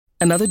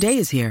Another day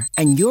is here,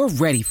 and you're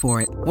ready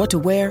for it. What to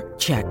wear?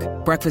 Check.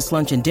 Breakfast,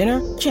 lunch, and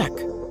dinner? Check.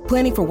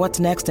 Planning for what's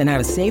next and how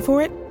to save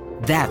for it?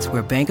 That's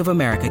where Bank of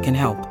America can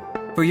help.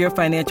 For your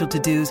financial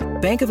to-dos,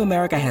 Bank of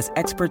America has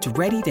experts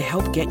ready to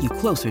help get you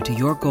closer to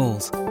your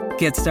goals.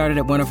 Get started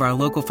at one of our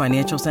local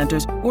financial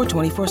centers or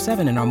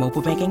 24/7 in our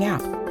mobile banking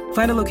app.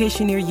 Find a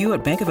location near you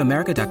at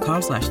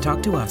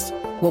bankofamerica.com/talktous.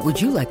 What would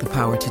you like the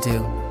power to do?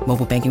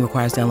 Mobile banking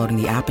requires downloading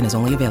the app and is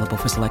only available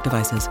for select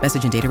devices.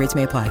 Message and data rates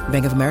may apply.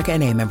 Bank of America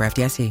N.A., member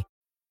FDIC.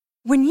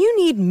 When you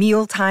need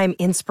mealtime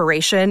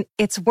inspiration,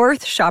 it's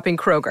worth shopping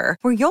Kroger,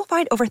 where you'll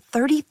find over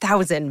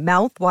 30,000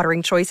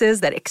 mouth-watering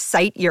choices that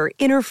excite your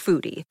inner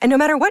foodie. And no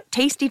matter what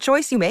tasty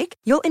choice you make,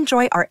 you'll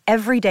enjoy our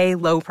everyday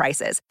low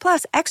prices,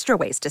 plus extra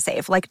ways to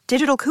save, like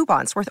digital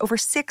coupons worth over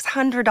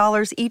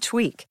 $600 each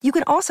week. You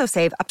can also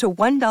save up to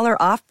 $1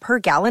 off per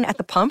gallon at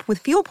the pump with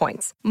fuel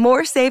points.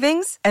 More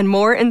savings and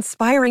more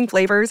inspiring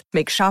flavors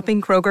make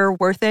shopping Kroger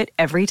worth it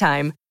every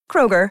time.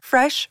 Kroger,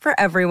 fresh for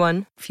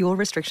everyone. Fuel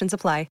restrictions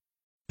apply.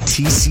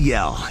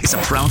 TCL is a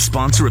proud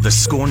sponsor of the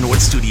Score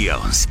North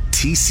Studios.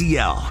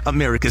 TCL,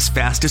 America's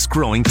fastest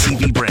growing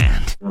TV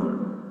brand. 1,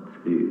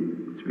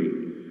 2,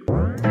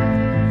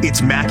 3.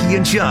 It's Mackie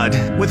and Judd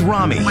with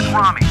Rami.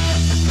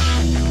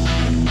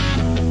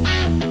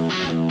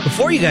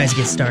 Before you guys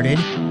get started,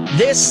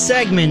 this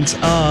segment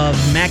of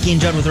Mackie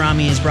and Judd with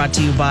Rami is brought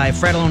to you by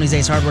Frattallone's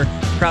Ace Hardware,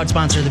 proud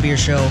sponsor of the Beer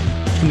Show,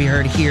 which can be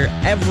heard here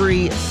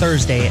every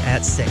Thursday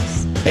at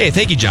 6. Hey,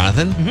 thank you,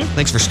 Jonathan.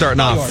 Thanks for starting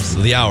off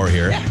the hour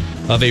here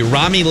of a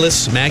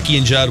Rami-less Mackie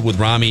and Judd with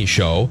Rami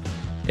show.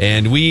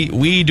 And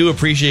we do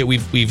appreciate,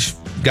 we've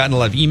gotten a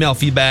lot of email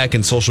feedback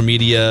and social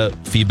media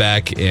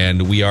feedback,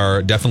 and we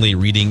are definitely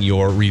reading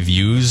your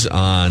reviews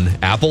on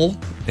Apple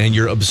and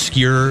your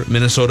obscure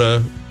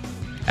Minnesota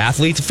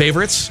athlete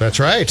favorites. That's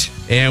right.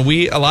 And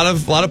a lot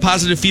of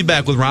positive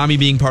feedback with Rami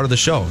being part of the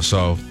show.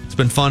 So it's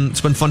been fun.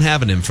 It's been fun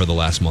having him for the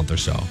last month or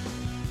so.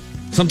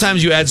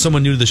 Sometimes you add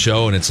someone new to the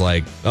show, and it's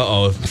like,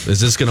 is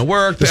this going to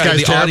work? This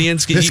guy's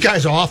This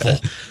guy's awful.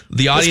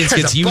 The audience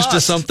gets used to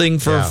something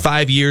for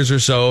 5 years or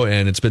so,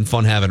 and it's been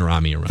fun having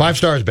Rami around. 5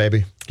 stars,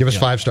 baby. Give us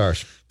 5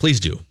 stars. Please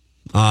do,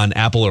 on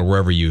Apple or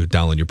wherever you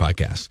download your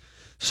podcast.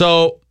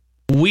 So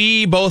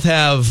we both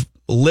have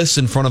lists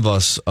in front of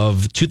us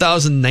of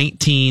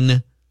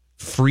 2019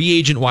 free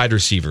agent wide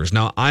receivers.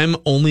 Now, I'm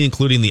only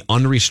including the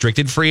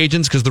unrestricted free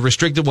agents because the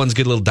restricted ones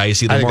get a little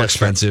dicey. They're more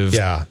expensive.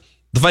 Yeah.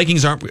 The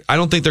Vikings I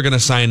don't think they're going to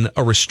sign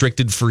a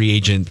restricted free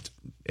agent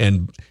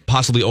and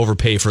possibly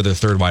overpay for their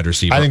third wide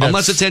receiver.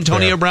 Unless it's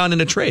Antonio Brown in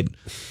a trade.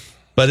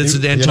 But it's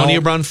an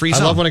Antonio Brown free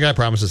zone. I love when a guy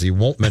promises he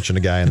won't mention a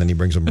guy and then he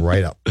brings him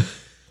right up.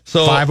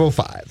 So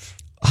 505.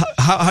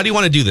 How do you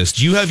want to do this?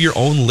 Do you have your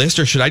own list,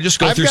 or should I just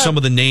go through some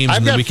of the names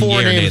and then we can yay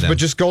or nay them? I've got 4 names, but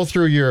just go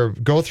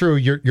through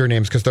your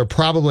names because they're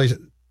probably,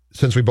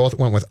 since we both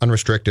went with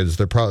unrestricted,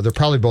 they're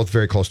probably both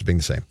very close to being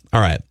the same.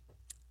 All right.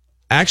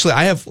 Actually,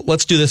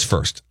 let's do this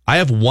first. I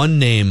have one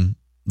name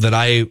that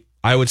I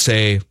would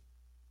say,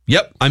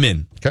 yep, I'm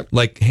in. Okay.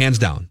 Like, hands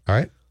down. All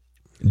right.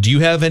 Do you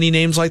have any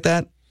names like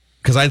that?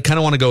 Because I kind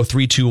of want to go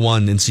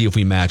 3-2-1 and see if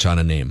we match on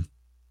a name.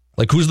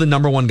 Like, who's the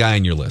number one guy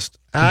in your list?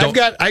 I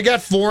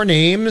got 4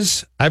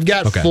 names. I've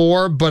got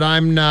 4, but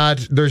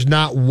there's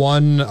not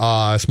one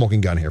smoking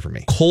gun here for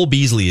me. Cole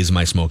Beasley is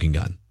my smoking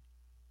gun.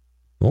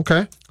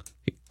 Okay.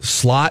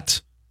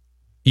 Slot,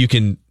 you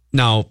could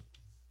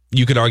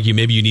argue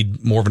maybe you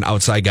need more of an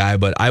outside guy,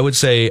 but I would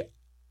say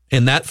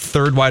in that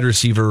third wide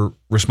receiver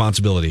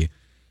responsibility,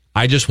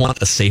 I just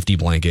want a safety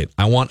blanket.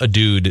 I want a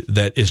dude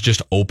that is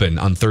just open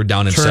on 3rd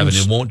down and 7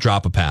 and won't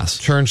drop a pass.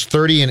 Turns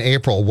 30 in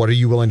April. What are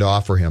you willing to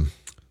offer him?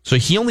 So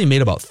he only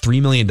made about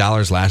 $3 million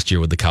last year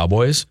with the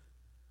Cowboys.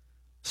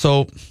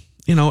 So,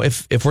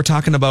 if we're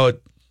talking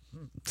about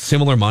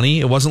similar money,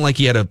 it wasn't like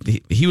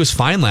he was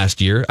fine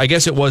last year. I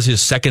guess it was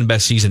his second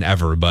best season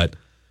ever, but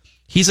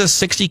he's a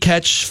 60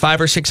 catch,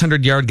 500 or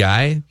 600 yard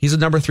guy. He's a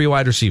number 3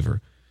 wide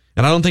receiver.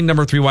 And I don't think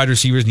number 3 wide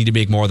receivers need to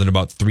make more than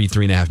about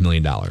 $3.5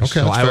 million. Okay,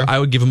 so I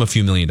would give him a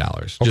few $1 million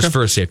just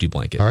for a safety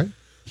blanket. All right.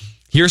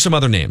 Here are some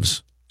other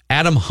names.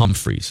 Adam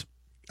Humphries.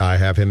 I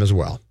have him as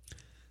well.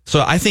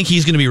 So I think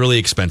he's going to be really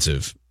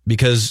expensive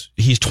because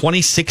he's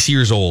 26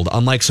 years old,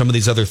 unlike some of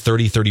these other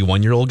 30,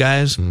 31-year-old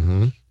guys,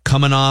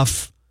 coming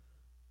off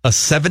a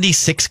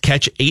 76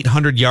 catch,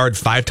 800 yard,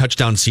 5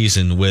 touchdown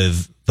season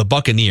with the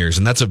Buccaneers,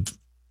 and that's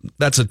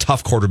a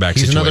tough quarterback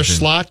situation. He's another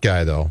slot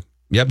guy, though.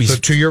 Yep. So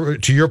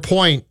to your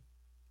point,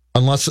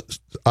 unless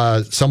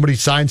somebody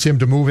signs him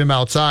to move him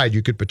outside,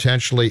 you could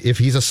potentially, if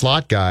he's a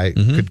slot guy,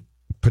 could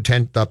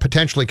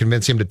potentially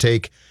convince him to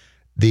take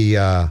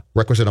the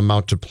requisite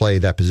amount to play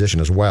that position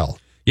as well.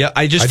 Yeah,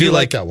 I feel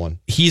like that one.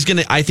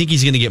 I think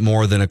he's gonna get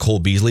more than a Cole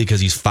Beasley because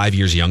he's 5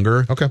 years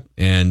younger. Okay.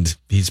 And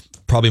he's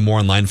probably more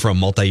in line for a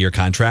multi-year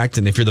contract.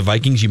 And if you're the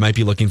Vikings, you might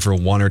be looking for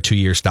 1 or 2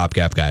 year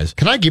stopgap guys.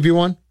 Can I give you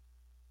one?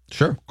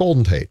 Sure.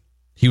 Golden Tate.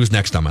 He was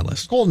next on my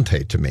list. Golden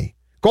Tate to me.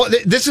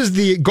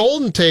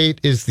 Golden Tate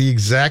is the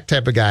exact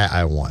type of guy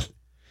I want.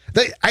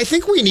 I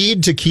think we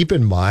need to keep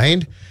in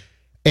mind,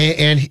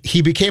 And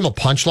he became a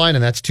punchline,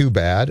 and that's too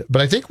bad.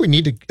 But I think we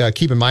need to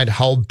keep in mind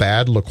how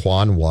bad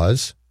Laquan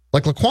was.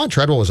 Like, Laquan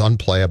Treadwell was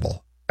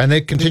unplayable, and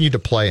they continued to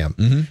play him.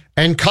 Mm-hmm.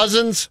 And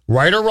Cousins,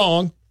 right or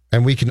wrong,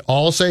 and we can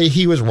all say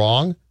he was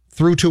wrong,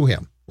 threw to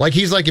him. Like,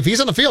 he's like, if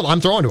he's on the field,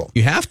 I'm throwing to him.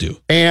 You have to.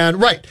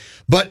 And, right.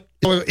 But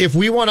if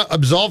we want to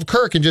absolve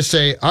Kirk and just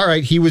say, all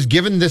right, he was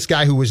given this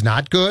guy who was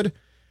not good,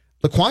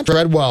 Laquan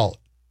Treadwell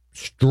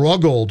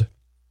struggled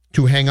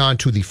to hang on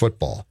to the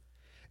football.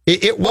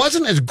 It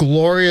wasn't as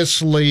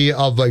gloriously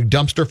of a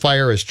dumpster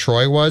fire as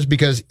Troy was,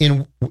 because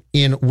in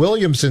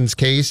Williamson's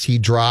case, he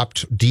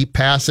dropped deep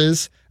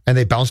passes and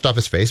they bounced off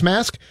his face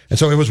mask, and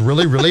so it was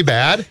really, really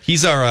bad.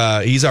 He's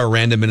our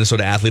random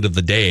Minnesota athlete of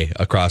the day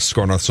across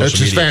Score North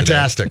social media. Which is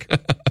fantastic.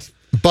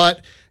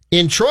 But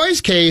in Troy's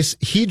case,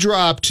 he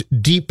dropped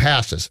deep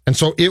passes, and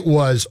so it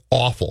was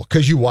awful,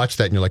 because you watch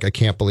that and you're like, I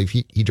can't believe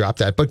he dropped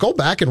that. But go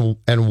back and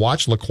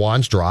watch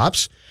Laquan's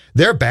drops.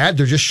 They're bad.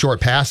 They're just short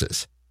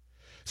passes.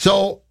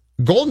 So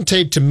Golden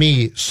Tate, to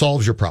me,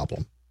 solves your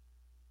problem.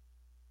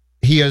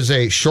 He is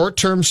a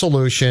short-term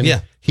solution.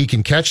 Yeah. He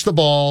can catch the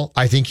ball.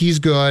 I think he's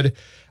good.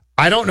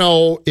 I don't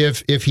know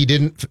if he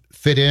didn't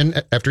fit in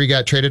after he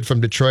got traded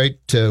from Detroit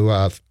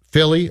to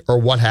Philly, or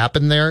what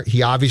happened there.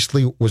 He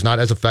obviously was not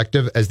as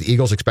effective as the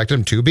Eagles expected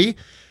him to be.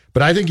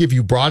 But I think if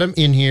you brought him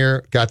in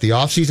here, got the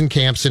offseason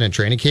camps in and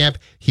training camp,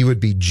 he would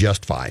be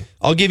just fine.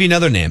 I'll give you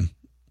another name.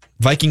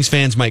 Vikings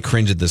fans might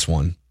cringe at this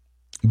one,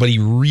 but he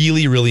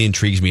really, really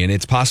intrigues me. And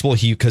it's possible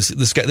because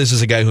this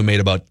is a guy who made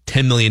about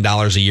 $10 million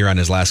a year on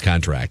his last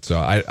contract. So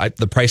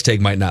the price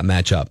tag might not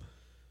match up.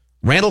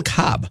 Randall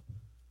Cobb.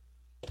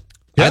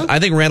 Yeah. I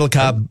think Randall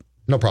Cobb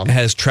no problem.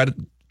 Has tread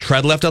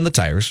left on the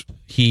tires.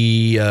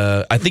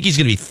 I think he's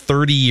going to be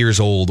 30 years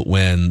old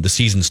when the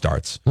season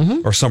starts,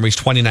 or somewhere he's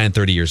 29,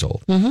 30 years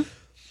old. Mm-hmm.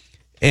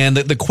 And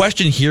the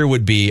question here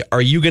would be,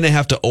 are you going to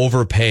have to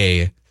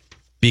overpay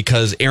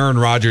because Aaron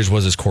Rodgers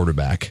was his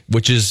quarterback,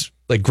 which is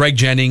like Greg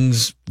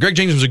Jennings. Greg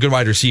Jennings was a good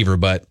wide receiver,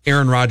 but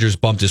Aaron Rodgers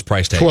bumped his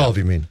price tag 12, up.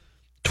 You mean?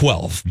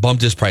 12.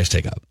 Bumped his price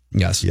tag up.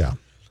 Yes. Yeah.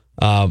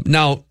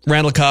 Now,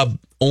 Randall Cobb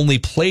only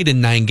played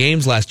in 9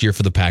 games last year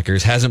for the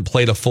Packers, hasn't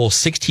played a full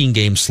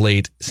 16-game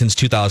slate since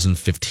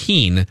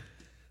 2015.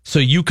 So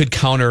you could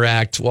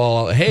counteract,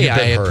 well, hey,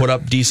 I put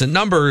up decent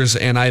numbers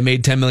and I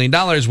made $10 million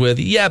with,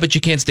 yeah, but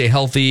you can't stay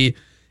healthy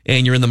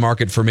and you're in the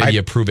market for maybe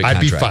a prove-it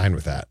contract. I'd be fine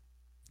with that.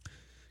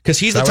 Because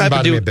he's the type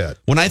of dude,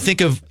 when I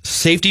think of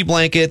safety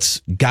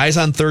blankets, guys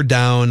on third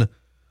down,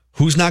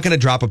 who's not going to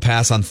drop a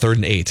pass on 3rd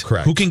and 8?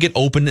 Correct. Who can get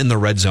open in the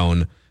red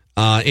zone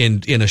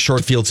in a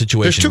short field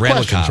situation? There's 2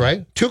 questions,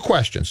 right? 2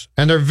 questions,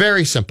 and they're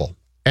very simple.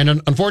 And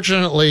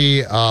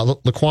unfortunately,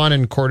 Laquan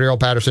and Cordero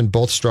Patterson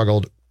both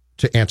struggled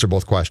to answer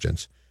both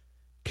questions.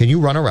 Can you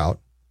run a route?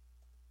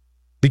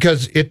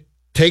 Because it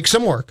takes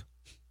some work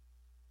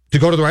to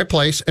go to the right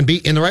place and be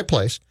in the right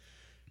place.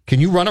 Can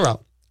you run a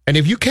route? And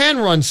if you can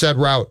run said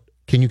route,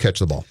 can you catch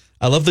the ball?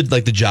 I love the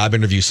job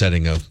interview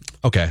setting of,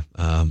 okay,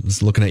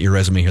 just looking at your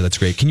resume here, that's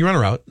great. Can you run a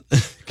route?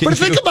 But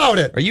think about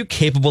it. Are you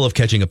capable of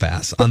catching a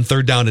pass on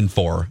 3rd down and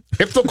 4?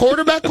 If the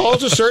quarterback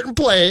calls a certain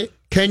play,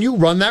 can you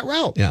run that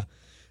route? Yeah.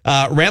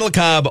 Randall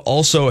Cobb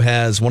also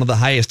has one of the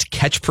highest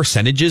catch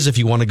percentages, if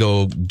you want to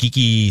go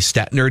geeky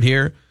stat nerd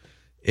here,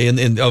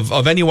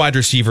 of any wide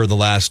receiver the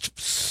last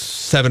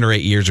 7 or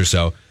 8 years or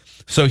so.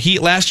 So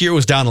last year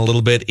was down a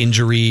little bit,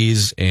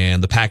 injuries,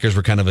 and the Packers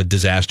were kind of a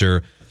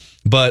disaster.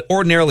 But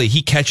ordinarily,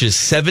 he catches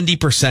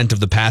 70% of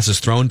the passes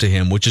thrown to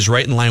him, which is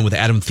right in line with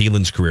Adam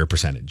Thielen's career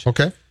percentage.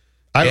 Okay.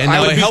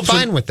 I would be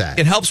fine with that.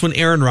 It helps when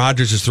Aaron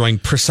Rodgers is throwing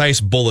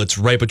precise bullets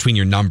right between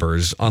your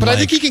numbers. But I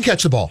think he can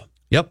catch the ball.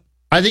 Yep.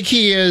 I think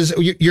he is.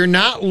 You're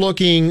not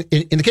looking,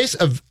 in the case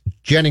of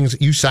Jennings,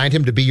 you signed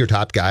him to be your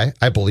top guy,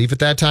 I believe, at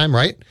that time,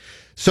 right?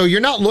 So you're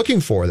not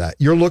looking for that.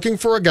 You're looking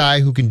for a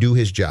guy who can do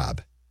his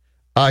job.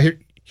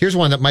 Here's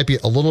one that might be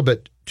a little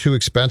bit too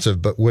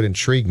expensive, but would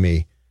intrigue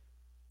me.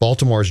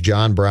 Baltimore's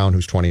John Brown,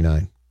 who's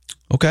 29.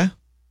 Okay.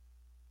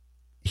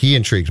 He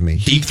intrigues me.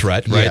 Deep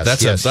threat, right?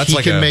 Yes, that's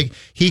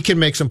he can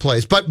make some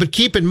plays. But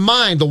keep in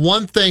mind the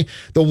one thing,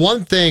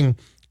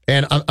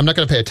 and I'm not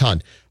going to pay a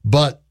ton,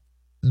 but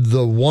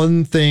the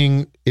one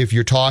thing, if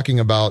you're talking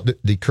about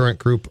the current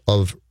group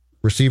of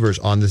receivers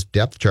on this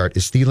depth chart,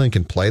 is Thielen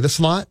can play the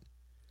slot.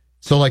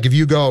 So like if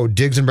you go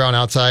Diggs and Brown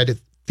outside,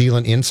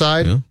 Thielen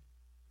inside,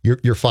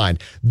 you're fine.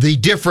 The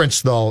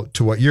difference though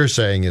to what you're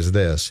saying is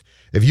this.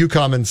 If you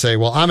come and say,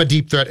 well, I'm a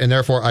deep threat and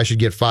therefore I should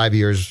get 5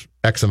 years,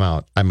 X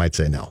amount, I might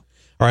say no. All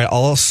right,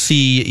 I'll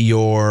see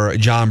your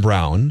John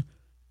Brown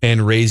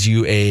and raise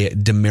you a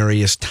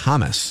Demaryius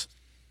Thomas.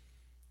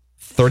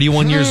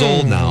 31 years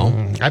old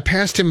now. I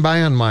passed him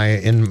by on my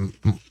in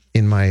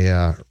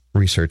my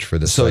research for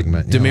this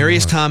segment.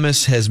 Demaryius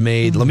Thomas has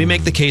made. Let me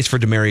make the case for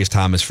Demaryius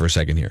Thomas for a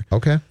second here.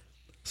 Okay.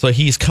 So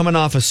he's coming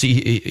off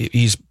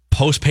he's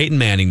post Peyton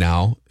Manning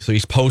now. So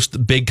he's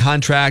post big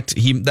contract.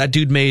 That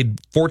dude made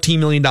 $14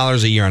 million a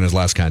year on his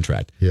last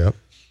contract. Yep.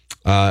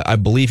 I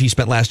believe he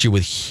spent last year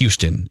with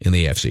Houston in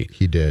the AFC.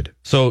 He did.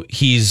 So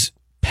he's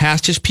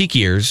past his peak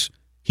years.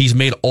 He's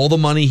made all the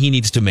money he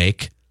needs to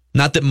make.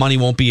 Not that money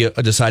won't be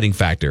a deciding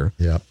factor.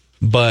 Yeah.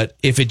 But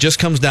if it just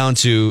comes down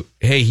to,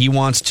 hey, he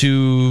wants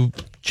to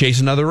chase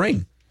another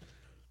ring,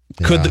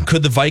 could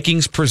the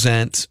Vikings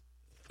present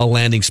a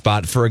landing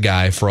spot for a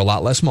guy for a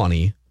lot less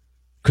money?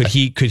 Could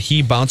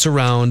he bounce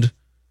around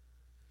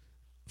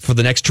for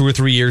the next 2 or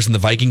 3 years, and the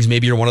Vikings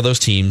maybe are one of those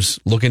teams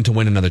looking to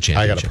win another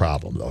championship? I got a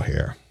problem though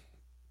here.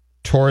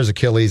 Tore his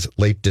Achilles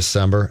late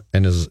December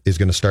and is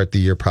going to start the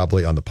year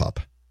probably on the pup.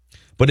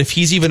 But if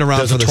he's even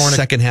around for the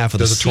second half of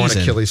the season, does a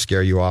torn Achilles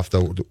scare you off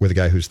though with a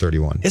guy who's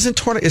 31? Is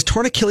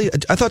torn Achilles?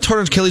 I thought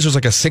torn Achilles was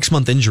like a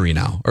 6-month injury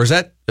now, or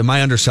am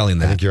I underselling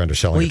that? I think you're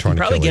underselling. You torn can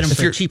probably Achilles. get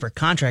him for a cheaper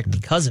contract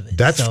because of it.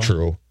 That's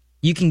true.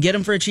 You can get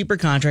him for a cheaper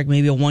contract,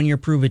 maybe a 1-year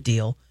prove-it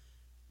deal,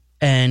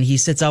 and he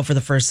sits out for the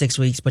first 6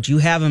 weeks, but you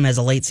have him as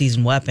a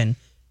late-season weapon.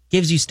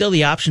 Gives you still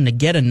the option to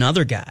get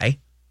another guy.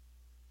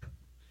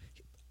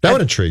 That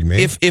would intrigue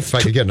me. If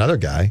I could get another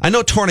guy. I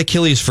know torn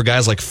Achilles for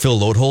guys like Phil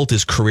Lodeholt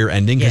is career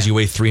ending because you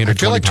weigh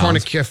 320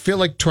 pounds. I feel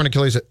like torn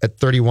Achilles at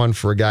 31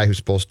 for a guy who's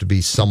supposed to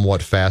be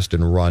somewhat fast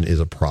and run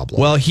is a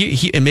problem. Well,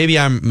 he and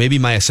maybe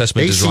my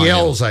assessment is wrong.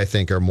 ACLs I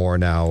think are more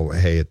now.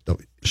 Hey,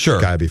 sure,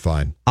 guy be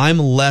fine. I'm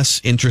less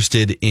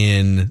interested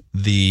in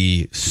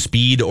the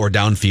speed or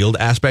downfield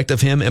aspect of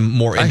him, and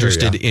more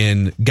interested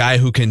in guy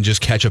who can just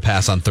catch a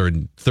pass on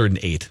third and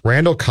 8.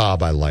 Randall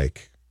Cobb, I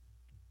like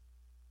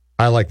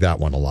that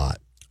one a lot.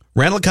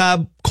 Randall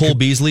Cobb, Cole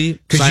Beasley,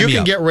 because you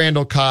can get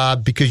Randall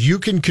Cobb because you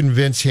can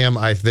convince him.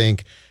 I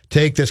think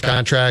take this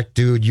contract,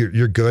 dude.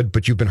 You're good,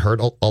 but you've been hurt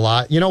a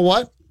lot. You know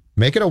what?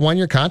 Make it a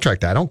 1-year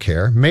contract. I don't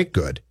care. Make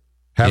good.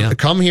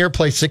 Come here,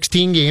 play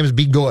 16 games,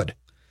 be good.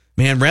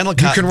 Man, Randall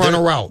Cobb, you can run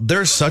a route.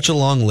 There's such a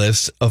long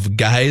list of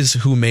guys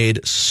who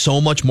made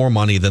so much more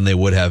money than they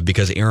would have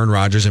because Aaron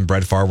Rodgers and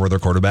Brett Favre were their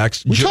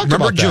quarterbacks.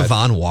 Remember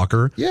Javon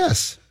Walker?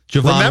 Yes.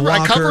 Remember,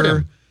 I covered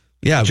him.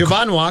 Yeah,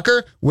 Javon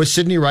Walker was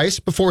Sidney Rice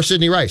before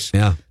Sidney Rice.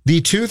 Yeah,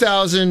 the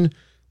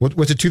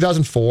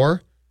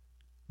 2004?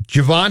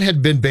 Javon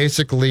had been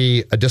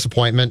basically a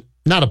disappointment,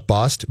 not a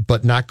bust,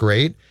 but not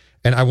great.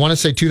 And I want to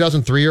say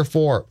 2003 or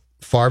 4,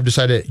 Favre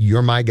decided,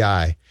 you're my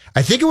guy.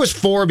 I think it was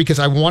 4 because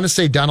I want to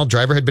say Donald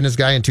Driver had been his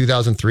guy in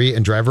 2003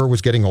 and Driver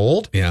was getting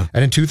old. Yeah.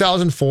 And in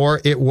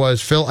 2004, it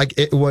was Phil. Like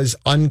it was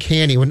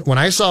uncanny when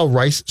I saw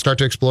Rice start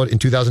to explode in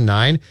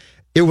 2009.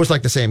 It was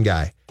like the same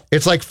guy.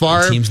 It's like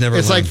Favre.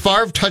 Like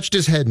Favre touched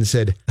his head and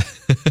said,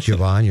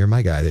 "Javon, you're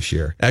my guy this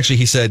year." Actually,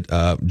 he said,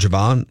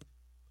 "Javon,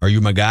 are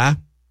you my guy?"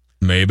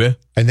 Maybe.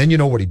 And then you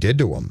know what he did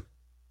to him.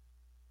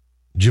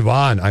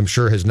 Javon, I'm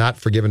sure, has not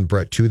forgiven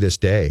Brett to this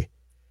day.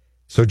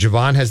 So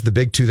Javon has the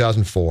big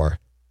 2004,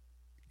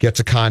 gets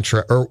a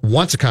contract or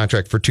wants a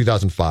contract for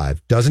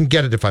 2005, doesn't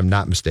get it if I'm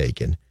not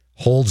mistaken,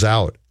 holds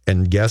out.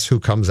 And guess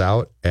who comes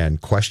out and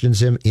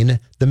questions him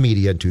in the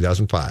media in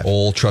 2005?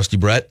 Old trusty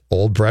Brett.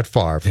 Old Brett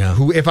Favre,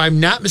 who, if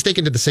I'm not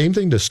mistaken, did the same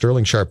thing to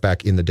Sterling Sharp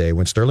back in the day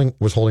when Sterling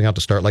was holding out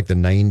to start like the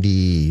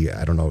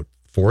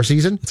 94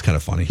 season. It's kind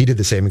of funny. He did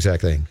the same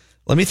exact thing.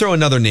 Let me throw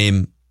another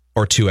name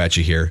or two at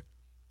you here.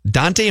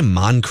 Dante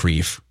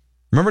Moncrief.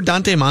 Remember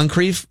Dante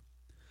Moncrief?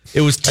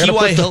 It was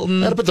T.Y.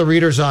 Hilton. I had to put the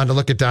readers on to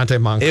look at Dante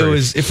Moncrief. It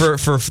was for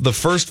the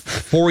first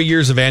 4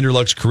 years of Andrew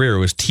Luck's career. It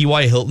was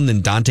T.Y. Hilton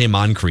and Dante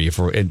Moncrief.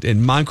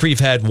 And Moncrief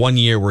had 1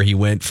 year where he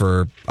went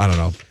for, I don't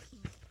know,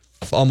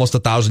 almost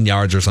 1,000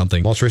 yards or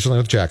something. Most recently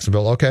with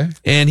Jacksonville. Okay.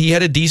 And he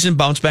had a decent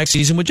bounce back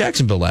season with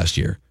Jacksonville last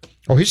year.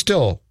 Oh, he's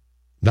still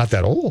not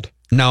that old.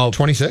 Now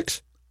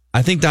 26.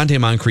 I think Dante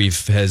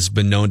Moncrief has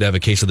been known to have a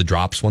case of the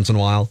drops once in a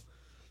while,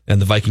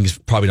 and the Vikings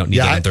probably don't need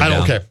that on third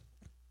down. Okay.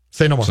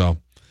 Say no more.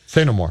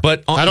 Say no more.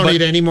 But I don't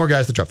need any more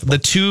guys to drop the ball.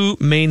 The two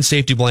main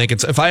safety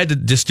blankets, if I had to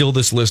distill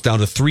this list down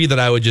to 3 that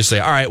I would just say,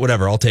 all right,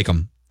 whatever, I'll take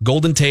them.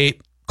 Golden Tate,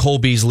 Cole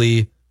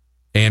Beasley,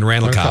 and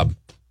Randall Cobb.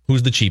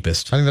 Who's the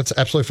cheapest? I think that's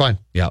absolutely fine.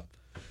 Yep.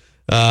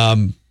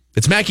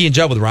 It's Mackie and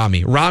Judd with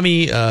Rami.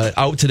 Rami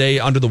out today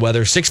under the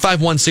weather.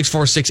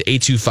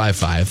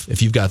 651-646-8255.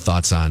 If you've got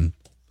thoughts on,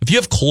 if you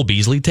have Cole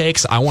Beasley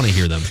takes, I want to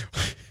hear them.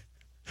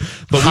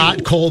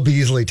 But Cole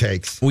Beaslly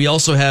takes. We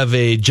also have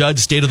a Judd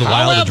State of the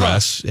Wild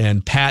address,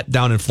 and Pat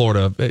down in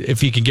Florida,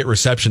 if he can get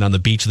reception on the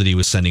beach that he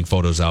was sending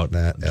photos out.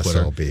 That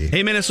SOB.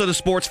 Hey, Minnesota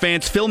sports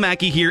fans, Phil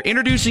Mackey here,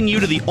 introducing you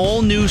to the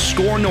all-new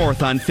Score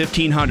North on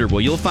 1500,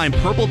 where you'll find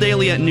Purple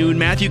Daily at noon,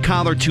 Matthew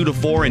Collar 2 to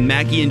 4, and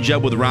Mackey and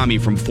Judd with Rami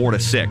from 4 to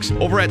 6.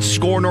 Over at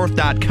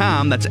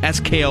scorenorth.com, that's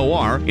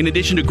SKOR. In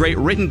addition to great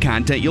written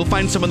content, you'll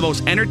find some of the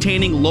most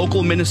entertaining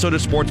local Minnesota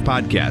sports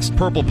podcasts.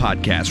 Purple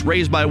Podcast,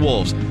 Raised by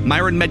Wolves,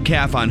 Myron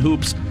Metcalf on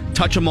Hoops,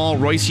 Touch 'em All,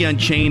 Royce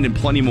Unchained, and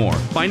plenty more.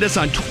 Find us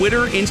on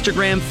Twitter,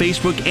 Instagram,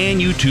 Facebook, and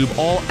YouTube,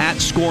 all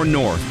at Score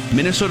North.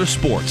 Minnesota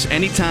sports,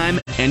 anytime,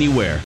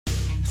 anywhere.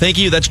 Thank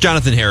you. That's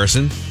Jonathan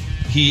Harrison.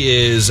 He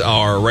is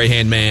our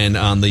right-hand man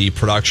on the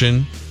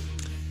production,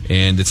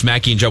 and it's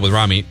Mackie and Judd with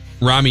Rami.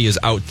 Rami is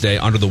out today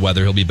under the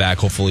weather. He'll be back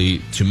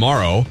hopefully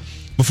tomorrow.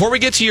 Before we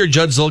get to your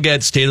Judd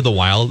Zulgad State of the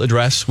Wild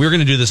address, we were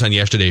going to do this on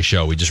yesterday's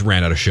show. We just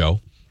ran out of show.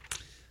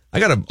 I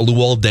got a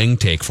Luol Deng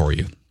take for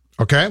you.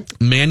 Okay.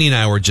 Manny and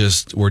I were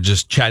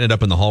just chatting it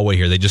up in the hallway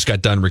here. They just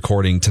got done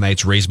recording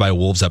tonight's Raised by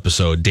Wolves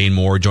episode. Dane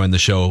Moore joined the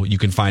show. You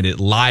can find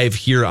it live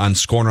here on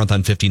Score North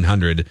on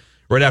 1500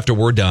 right after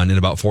we're done in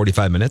about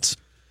 45 minutes.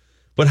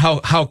 But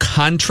how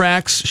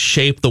contracts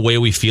shape the way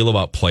we feel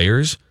about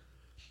players.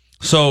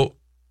 So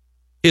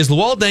is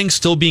Luol Deng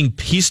still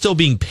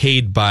being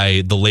paid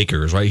by the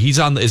Lakers, right?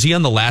 Is he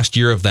on the last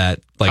year of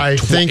that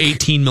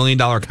 $18 million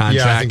contract?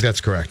 Yeah, I think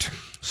that's correct.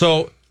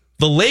 So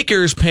the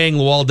Lakers paying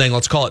Luol Deng,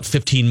 let's call it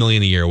 $15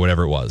 million a year,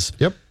 whatever it was.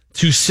 Yep.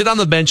 To sit on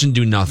the bench and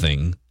do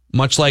nothing,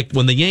 much like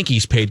when the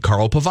Yankees paid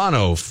Carl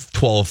Pavano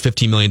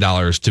 $15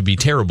 million to be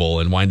terrible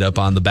and wind up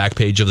on the back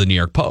page of the New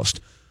York Post.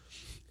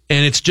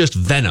 And it's just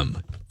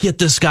venom. Get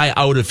this guy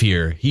out of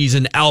here. He's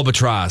an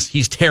albatross.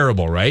 He's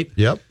terrible, right?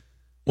 Yep.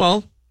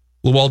 Well,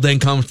 Luol Deng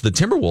comes to the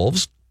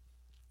Timberwolves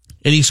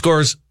and he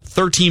scores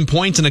 13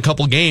 points in a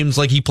couple games.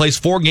 Like he plays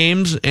 4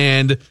 games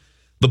and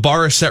the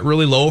bar is set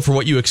really low for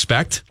what you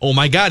expect. Oh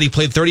my God, he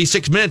played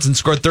 36 minutes and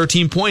scored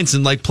 13 points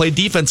and played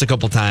defense a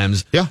couple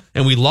times. Yeah.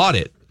 And we laud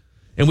it.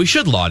 And we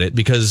should laud it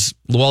because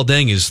Luol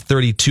Deng is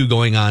 32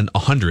 going on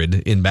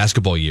 100 in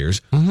basketball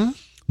years. Mm-hmm.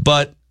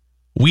 But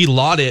we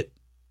laud it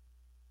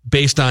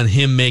based on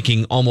him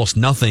making almost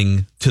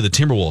nothing to the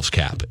Timberwolves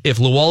cap. If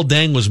Luol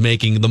Deng was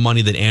making the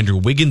money that Andrew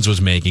Wiggins was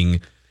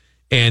making,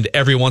 and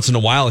every once in a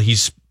while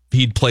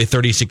he'd play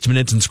 36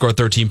 minutes and score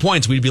 13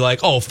 points, we'd be like,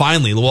 oh,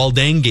 finally, Luol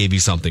Deng gave you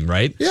something,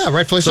 right? Yeah,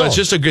 rightfully so.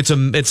 So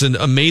it's an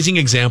amazing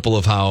example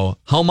of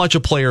how much a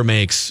player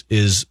makes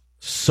is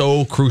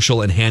so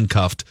crucial and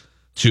handcuffed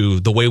to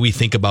the way we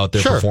think about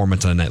their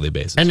performance on a nightly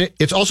basis. And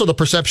it's also the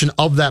perception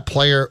of that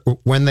player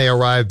when they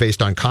arrive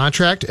based on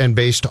contract and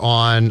based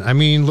on,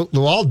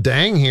 Luol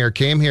Deng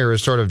came here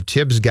as sort of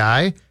Tibbs'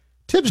 guy.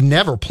 Tibbs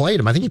never played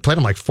him. I think he played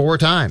him 4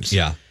 times.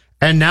 Yeah.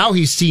 And now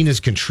he's seen as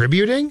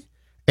contributing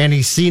and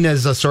he's seen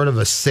as a sort of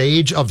a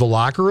sage of the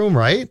locker room,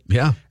 right?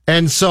 Yeah.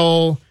 And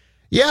so,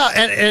 yeah.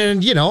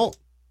 And you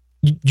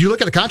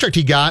look at the contract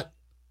he got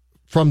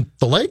from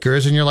the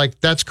Lakers, and you're like,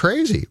 that's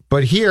crazy.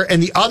 But here,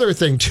 and the other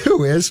thing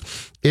too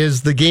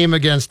is the game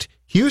against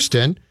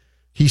Houston,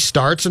 he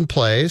starts and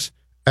plays,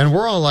 and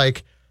we're all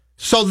like,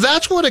 so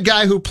that's what a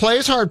guy who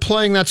plays hard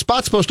playing that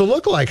spot's supposed to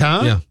look like,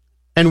 huh? Yeah.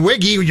 And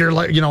Wiggy, you're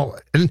like,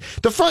 and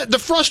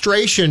the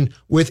frustration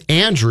with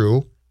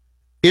Andrew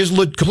is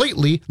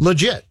completely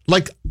legit.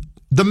 Like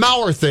the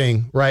Mauer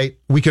thing, right?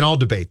 We can all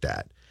debate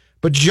that.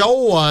 But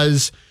Joe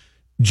was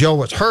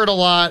hurt a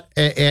lot,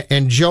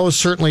 and Joe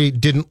certainly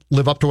didn't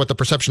live up to what the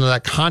perception of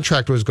that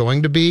contract was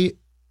going to be.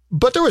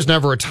 But there was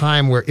never a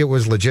time where it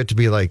was legit to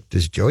be like,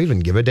 does Joe even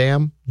give a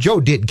damn?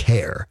 Joe did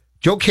care.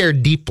 Joe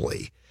cared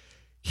deeply.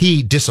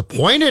 He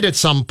disappointed at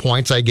some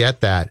points, I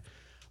get that.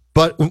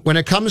 But when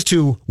it comes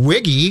to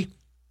Wiggy,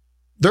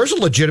 there's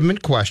a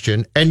legitimate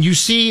question. And you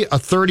see a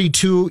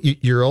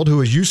 32-year-old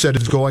who, as you said,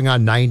 is going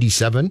on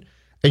 97,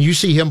 and you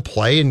see him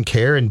play and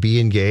care and be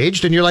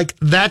engaged, and you're like,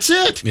 that's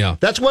it. Yeah.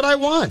 That's what I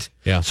want.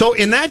 Yeah. So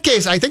in that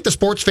case, I think the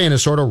sports fan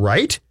is sort of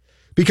right,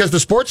 because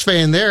the sports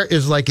fan there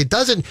is like,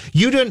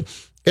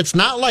 it's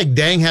not like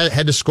Deng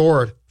had to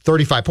score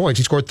 35 points.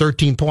 He scored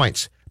 13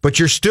 points. But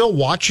you're still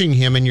watching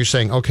him and you're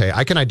saying, okay,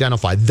 I can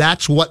identify.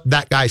 That's what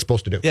that guy's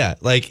supposed to do. Yeah,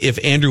 like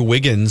if Andrew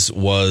Wiggins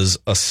was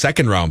a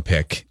second-round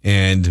pick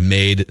and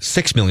made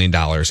 $6 million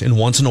and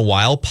once in a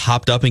while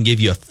popped up and gave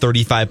you a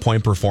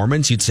 35-point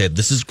performance, you'd say,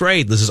 this is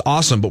great, this is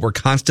awesome, but we're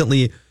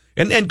constantly,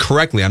 and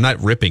correctly, I'm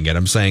not ripping it,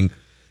 I'm saying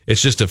it's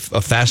just a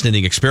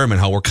fascinating experiment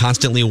how we're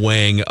constantly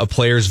weighing a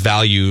player's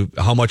value,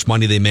 how much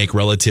money they make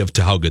relative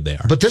to how good they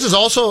are. But this is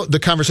also the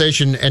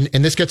conversation, and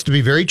this gets to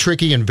be very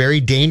tricky and very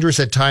dangerous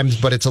at times,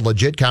 but it's a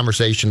legit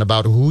conversation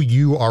about who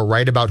you are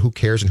right about, who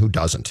cares and who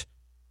doesn't.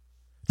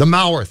 The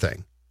Mauer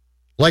thing.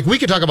 Like, we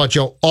could talk about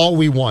Joe all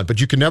we want,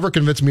 but you can never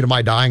convince me to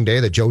my dying day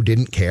that Joe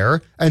didn't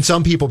care. And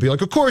some people be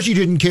like, of course he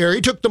didn't care.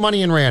 He took the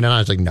money and ran. And I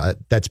was like, no,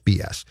 that's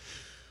BS.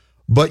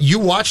 But you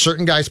watch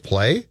certain guys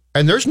play,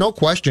 and there's no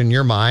question in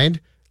your mind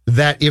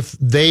that if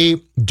they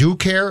do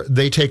care,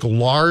 they take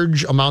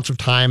large amounts of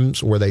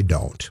times where they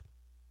don't.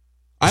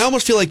 I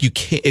almost feel like you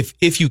can't,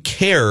 if you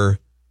care,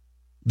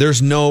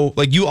 there's no,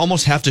 like, you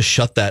almost have to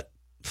shut that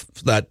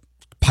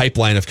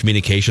pipeline of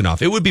communication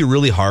off. It would be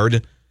really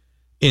hard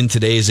in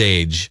today's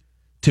age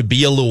to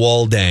be a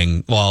Luol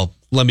Deng. Well,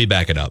 let me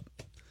back it up.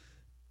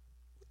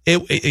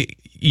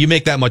 You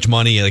make that much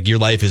money, like, your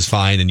life is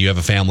fine and you have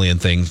a family and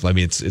things. I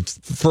mean, it's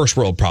first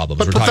world problems.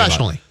 But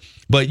professionally.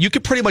 But you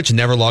could pretty much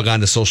never log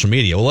on to social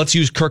media. Well, let's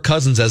use Kirk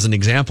Cousins as an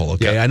example,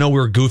 okay? Yeah. I know we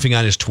were goofing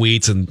on his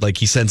tweets, and like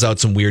he sends out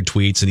some weird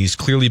tweets, and he's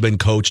clearly been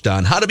coached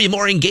on how to be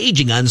more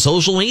engaging on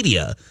social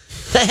media.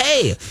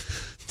 Hey,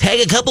 tag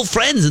a couple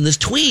friends in this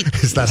tweet.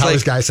 Is that how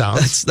this guy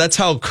sounds? That's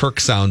how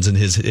Kirk sounds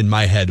in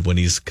my head when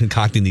he's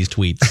concocting these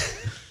tweets.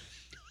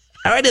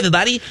 All right,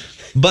 everybody.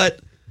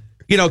 But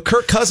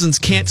Kirk Cousins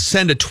can't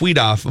send a tweet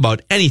off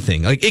about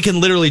anything. Like, it can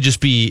literally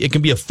just be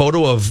a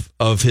photo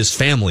of his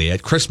family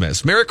at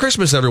Christmas. Merry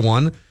Christmas,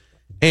 everyone.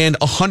 And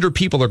 100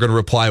 people are going to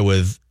reply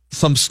with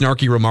some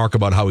snarky remark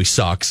about how he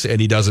sucks and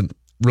he doesn't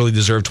really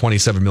deserve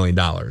 $27 million.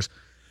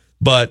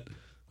 But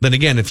Then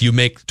again, if you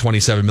make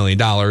 $27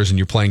 million and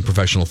you're playing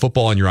professional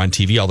football and you're on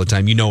TV all the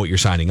time, you know what you're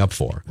signing up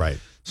for. Right.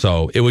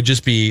 So it would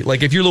just be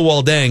like if you're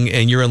Luol Deng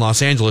and you're in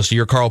Los Angeles, or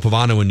you're Carl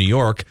Pavano in New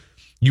York,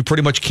 you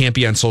pretty much can't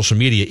be on social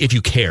media if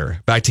you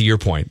care. Back to your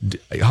point,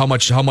 how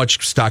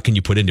much stock can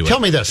you put into it? Tell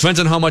me this. Depends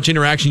on how much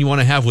interaction you want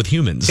to have with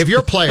humans. If you're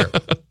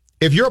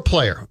a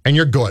player and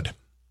you're good,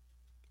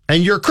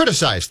 and you're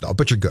criticized though,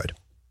 but you're good,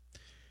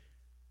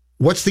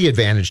 what's the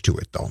advantage to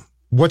it though?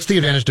 What's the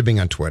advantage to being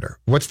on Twitter?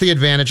 What's the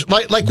advantage?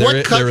 What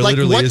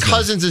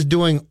Cousins is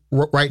doing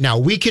right now?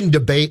 We can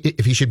debate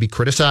if he should be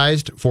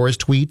criticized for his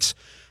tweets,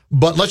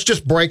 but let's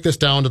just break this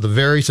down to the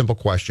very simple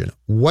question: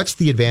 what's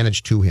the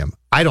advantage to him?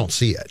 I don't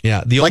see it.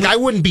 Yeah, I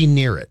wouldn't be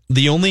near it.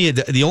 The only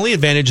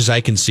advantages I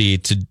can see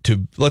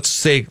to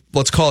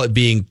let's call it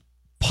being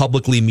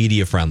publicly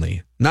media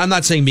friendly. Now, I'm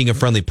not saying being a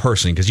friendly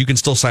person, because you can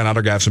still sign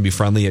autographs and be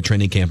friendly at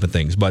training camp and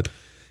things, but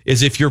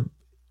is if you're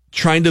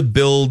trying to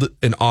build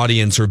an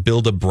audience or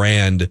build a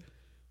brand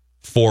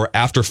for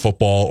after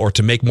football or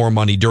to make more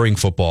money during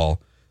football,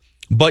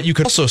 but you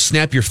could also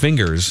snap your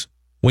fingers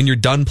when you're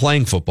done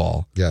playing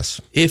football.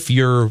 Yes. If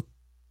you're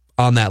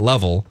on that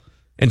level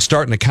and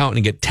start an account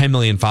and get 10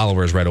 million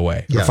followers right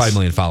away, or 5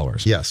 million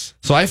followers. Yes.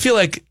 So I feel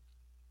like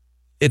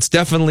it's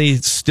definitely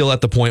still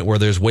at the point where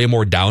there's way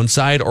more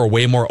downside or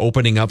way more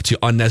opening up to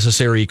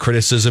unnecessary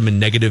criticism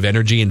and negative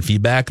energy and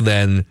feedback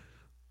than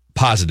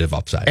positive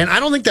upside. And I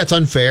don't think that's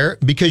unfair,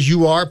 because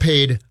you are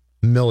paid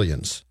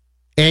millions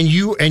and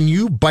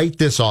you bite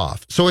this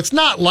off. So it's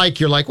not like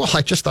you're like, well,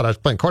 I just thought I was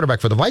playing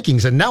quarterback for the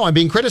Vikings and now I'm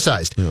being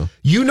criticized. Yeah.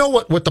 You know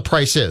what the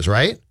price is,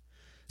 right?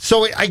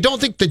 So I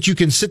don't think that you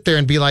can sit there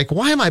and be like,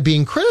 why am I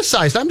being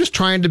criticized? I'm just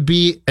trying to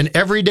be an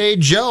everyday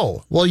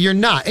Joe. Well, you're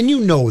not. And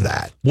you know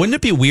that. Wouldn't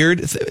it be weird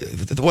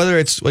whether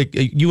it's like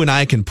you and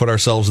I can put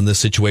ourselves in this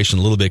situation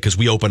a little bit, because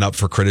we open up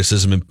for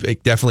criticism and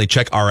definitely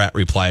check our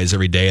 @replies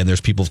every day. And there's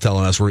people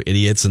telling us we're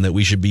idiots and that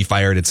we should be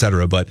fired,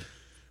 etc. But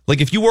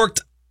like if you worked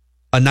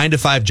a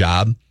 9-to-5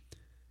 job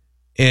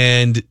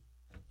and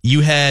you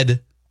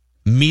had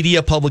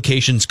media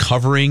publications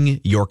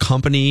covering your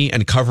company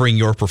and covering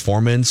your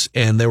performance,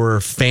 and there were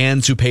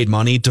fans who paid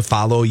money to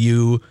follow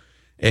you,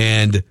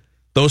 and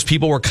those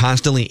people were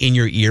constantly in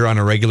your ear on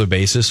a regular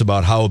basis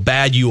about how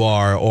bad you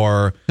are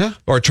or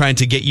trying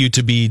to get you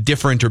to be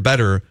different or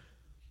better,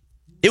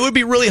 it would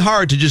be really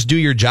hard to just do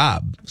your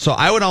job. So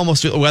I would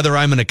almost feel, whether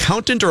I'm an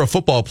accountant or a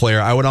football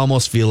player, I would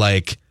almost feel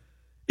like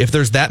if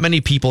there's that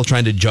many people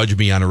trying to judge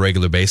me on a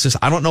regular basis,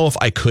 I don't know if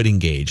I could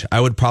engage. I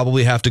would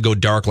probably have to go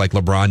dark like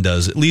LeBron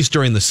does, at least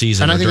during the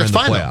season or during the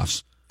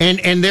playoffs.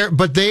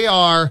 But they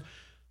are,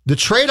 the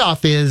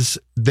trade-off is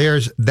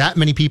there's that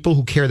many people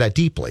who care that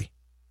deeply,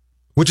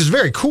 which is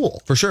very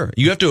cool. For sure.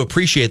 You have to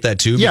appreciate that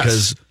too,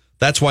 because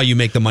that's why you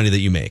make the money that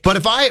you make. But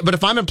if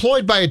I'm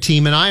employed by a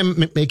team and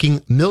I'm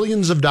making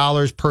millions of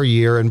dollars per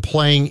year and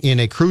playing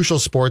in a crucial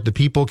sport that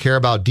people care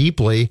about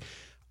deeply,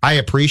 I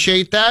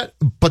appreciate that,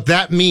 but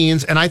that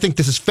means, and I think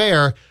this is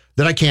fair,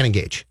 that I can't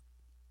engage.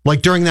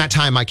 Like during that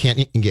time, I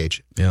can't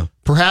engage. Yeah.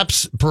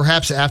 Perhaps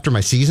after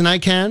my season I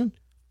can.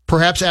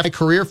 Perhaps after my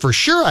career, for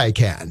sure I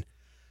can.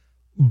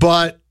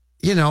 But,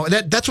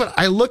 that's what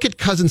I look at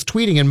Cousins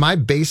tweeting, and my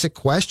basic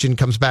question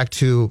comes back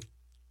to,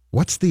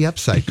 what's the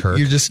upside, Kirk?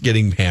 You're just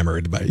getting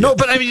hammered by No,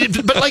 but I mean,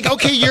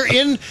 okay,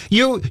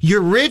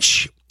 you're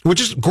rich, which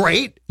is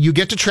great. You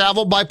get to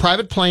travel by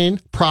private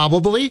plane,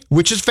 probably,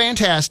 which is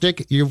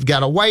fantastic. You've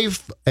got a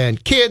wife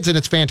and kids, and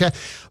it's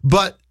fantastic.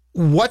 But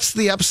what's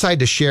the upside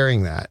to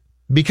sharing that?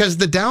 Because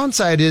the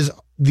downside is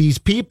these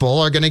people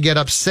are going to get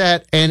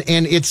upset, and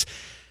it's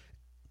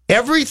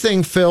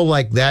everything, Phil,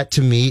 like that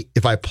to me,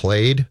 if I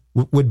played,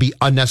 would be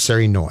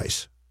unnecessary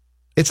noise.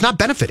 It's not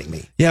benefiting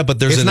me. Yeah,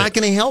 but it's not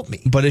going to help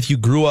me. But if you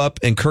grew up,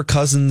 and Kirk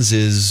Cousins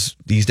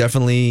he's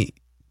definitely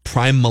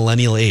prime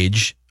millennial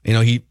age.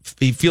 He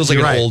feels like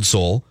an old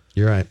soul.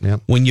 You're right. Yeah.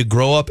 When you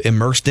grow up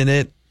immersed in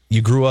it,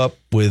 you grew up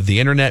with the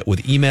internet,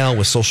 with email,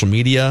 with social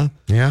media.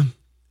 Yeah.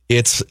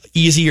 It's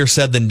easier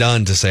said than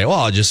done to say,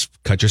 well, just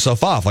cut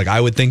yourself off. Like I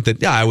would think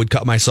that, I would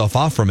cut myself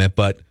off from it.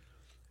 But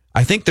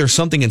I think there's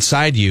something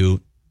inside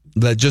you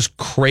that just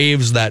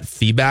craves that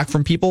feedback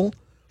from people.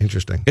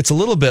 Interesting. It's a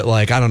little bit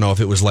like, I don't know if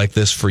it was like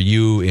this for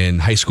you in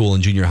high school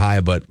and junior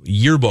high, but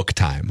yearbook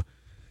time.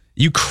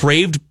 You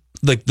craved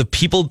like the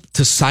people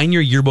to sign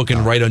your yearbook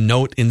and write a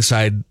note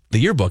inside the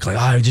yearbook.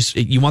 Like,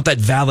 you want that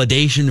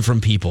validation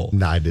from people.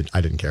 No, I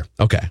didn't care.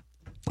 Okay.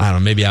 I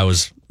don't know.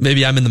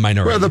 Maybe I'm in the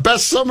minority. We're the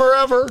best summer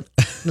ever.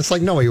 It's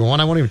like, no, I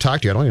won't even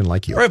talk to you. I don't even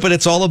like you. All right, but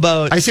it's all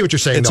about. I see what you're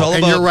saying. It's all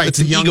about. You're right. It's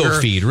an ego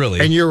feed, really.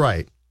 And you're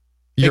right.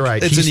 You're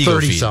right. It's He's an ego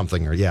 30 feed.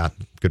 something. Or yeah,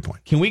 good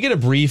point. Can we get a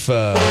brief State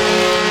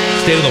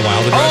of the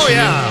Wild address? Oh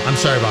yeah, I'm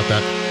sorry about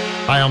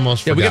that. I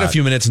almost forgot. We got a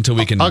few minutes until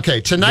we can. Okay,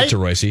 tonight. Get to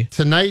Royce.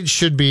 Tonight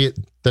should be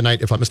the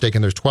night. If I'm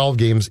mistaken, there's 12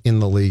 games in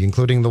the league,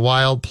 including the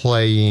Wild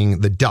playing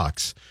the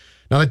Ducks.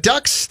 Now the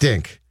Ducks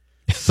stink,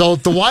 so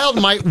the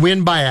Wild might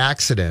win by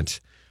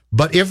accident.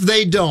 But if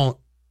they don't,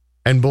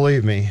 and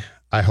believe me,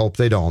 I hope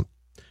they don't,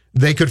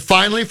 they could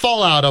finally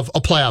fall out of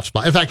a playoff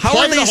spot. In fact, How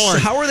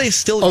are they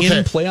still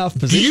in playoff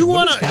position? Do you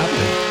want to?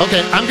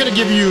 Okay, I'm going to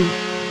give you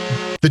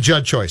the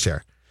judge choice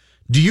here.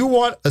 Do you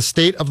want a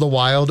state of the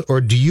Wild,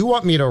 or do you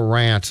want me to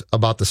rant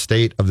about the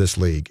state of this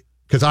league?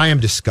 Because I am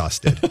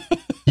disgusted.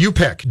 You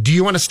pick. Do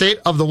you want a state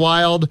of the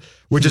Wild,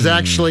 which is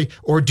actually,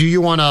 or do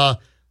you want a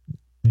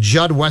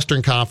Judd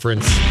Western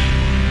Conference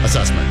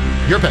assessment?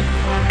 Your pick.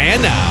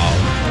 And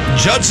now,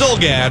 Judd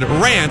Zulgad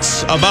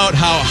rants about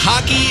how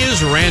hockey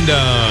is random.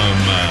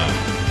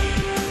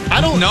 I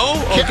don't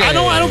know. Okay.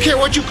 I don't care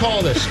what you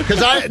call this,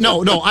 because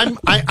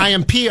I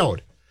am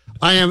PO'd.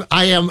 I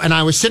am, and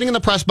I was sitting in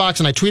the press box,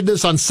 and I tweeted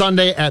this on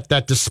Sunday at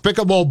that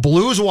despicable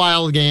Blues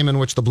Wild game in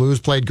which the Blues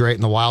played great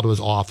and the Wild was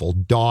awful.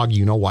 Dog,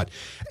 you know what?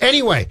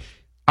 Anyway,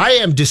 I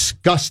am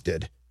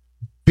disgusted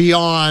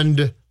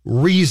beyond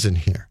reason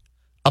here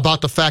about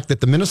the fact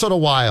that the Minnesota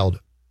Wild,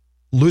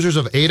 losers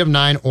of 8 of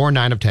 9 or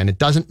 9 of 10, it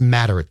doesn't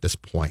matter at this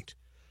point,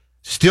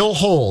 still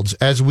holds,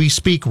 as we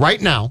speak right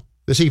now,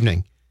 this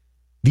evening,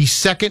 the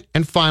second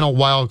and final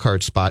wild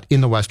card spot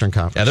in the Western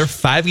Conference. Yeah, they're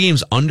 5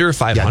 games under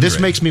 500. Yeah, this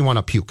makes me want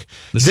to puke.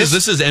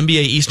 This is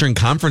NBA Eastern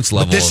Conference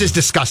level. This is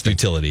disgusting.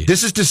 Utility.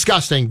 This is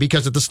disgusting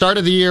because at the start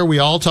of the year, we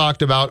all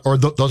talked about, or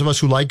those of us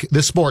who like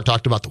this sport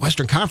talked about the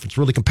Western Conference,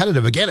 really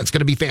competitive. Again, it's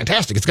going to be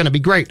fantastic. It's going to be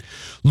great.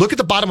 Look at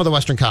the bottom of the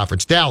Western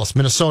Conference. Dallas,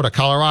 Minnesota,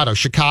 Colorado,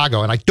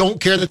 Chicago, and I don't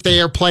care that they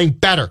are playing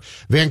better.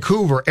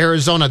 Vancouver,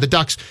 Arizona, the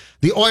Ducks,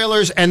 the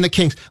Oilers, and the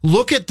Kings.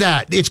 Look at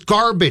that. It's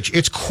garbage.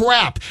 It's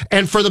crap.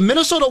 And for the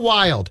Minnesota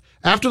Wild,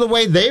 after the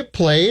way they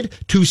played,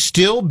 to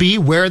still be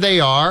where they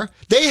are,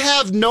 they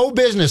have no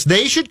business.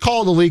 They should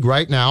call the league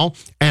right now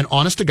and,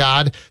 honest to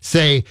God,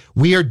 say,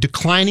 we are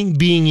declining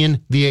being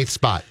in the 8th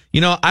spot. You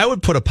know, I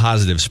would put a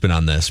positive spin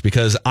on this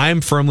because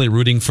I'm firmly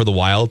rooting for the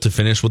Wild to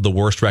finish with the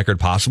worst record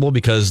possible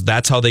because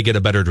that's how they get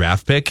a better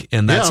draft pick,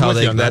 and that's how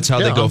they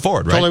go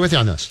forward, right? Totally with you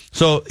on this.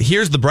 So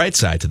here's the bright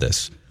side to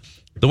this.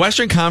 The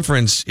Western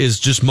Conference is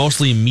just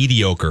mostly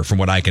mediocre from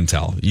what I can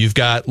tell. You've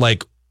got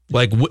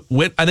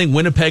I think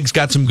Winnipeg's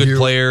got some good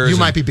players. You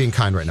might be being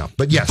kind right now,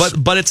 but yes.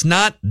 But it's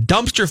not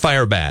dumpster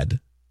fire bad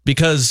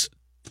because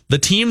the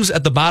teams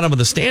at the bottom of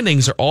the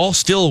standings are all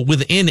still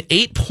within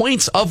 8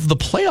 points of the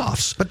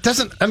playoffs.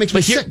 That makes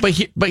me sick.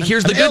 But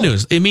here's the good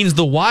news. It means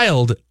the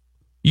Wild,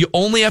 you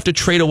only have to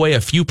trade away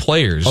a few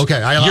players.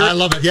 Okay, I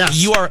love it, yes.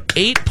 You are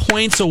 8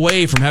 points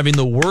away from having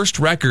the worst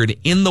record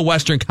in the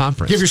Western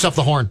Conference. Give yourself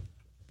the horn.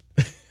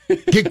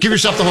 Give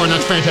yourself the horn.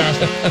 That's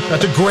fantastic.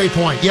 That's a great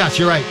point. Yes,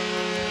 you're right.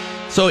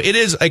 So it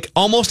is like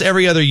almost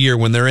every other year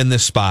when they're in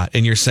this spot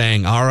and you're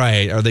saying, all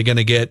right, are they going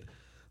to get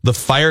the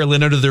fire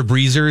lit under their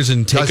breezers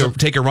and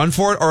take a run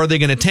for it? Or are they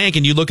going to tank?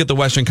 And you look at the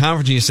Western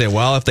Conference and you say,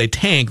 well, if they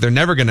tank, they're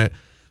never going to,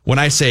 when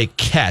I say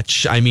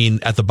catch, I mean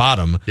at the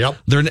bottom. Yep.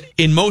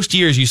 In most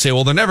years you say,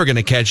 well, they're never going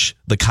to catch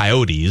the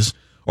Coyotes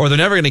or they're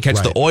never going to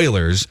catch the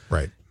Oilers.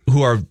 Right.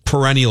 Who are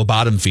perennial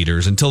bottom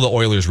feeders until the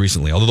Oilers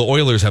recently, although the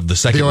Oilers have the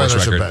second worst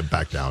record. The Oilers are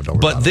back down.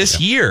 But this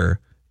year,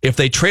 if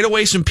they trade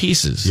away some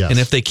pieces and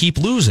if they keep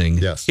losing,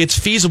 it's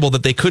feasible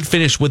that they could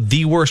finish with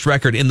the worst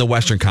record in the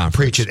Western Conference.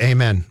 Preach it.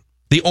 Amen.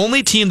 The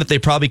only team that they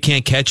probably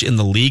can't catch in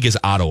the league is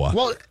Ottawa.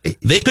 Well,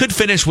 they could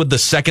finish with the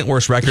second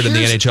worst record in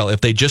the NHL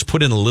if they just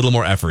put in a little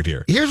more effort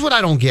here. Here's what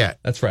I don't get.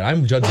 That's right.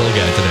 I'm Judd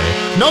Zulgad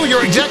today. No,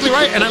 you're exactly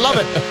right, and I love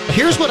it.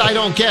 Here's what I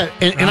don't get.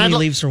 And he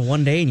leaves for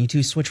one day, and you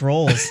two switch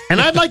roles. And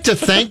I'd like to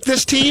thank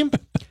this team.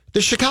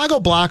 The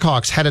Chicago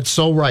Blackhawks had it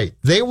so right.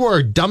 They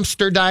were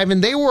dumpster diving.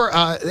 They were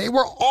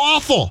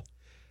awful.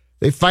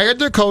 They fired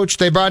their coach.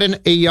 They brought in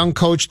a young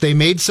coach. They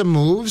made some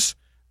moves.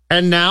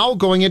 And now,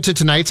 going into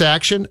tonight's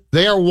action,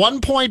 they are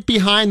 1 point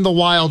behind the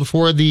Wild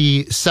for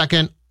the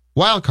second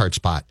wildcard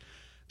spot.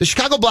 The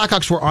Chicago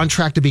Blackhawks were on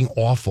track to being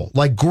awful,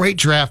 like great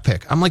draft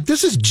pick. I'm like,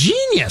 this is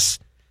genius.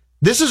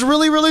 This is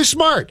really, really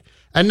smart.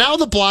 And now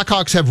the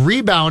Blackhawks have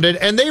rebounded,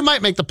 and they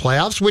might make the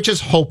playoffs, which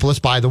is hopeless,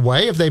 by the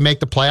way. If they make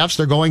the playoffs,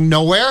 they're going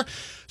nowhere.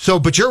 So,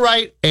 but you're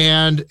right,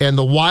 and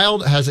the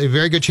Wild has a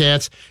very good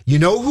chance. You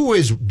know who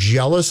is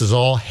jealous as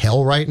all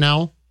hell right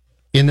now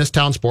in this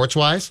town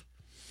sports-wise?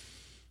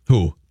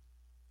 Who?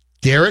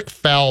 Derek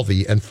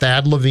Falvey and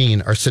Thad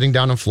Levine are sitting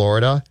down in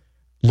Florida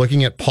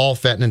looking at Paul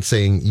Fenton and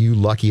saying, you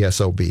lucky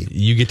SOB.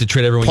 You get to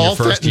trade everyone your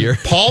first year.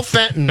 Paul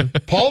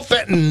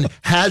Fenton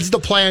has the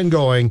plan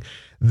going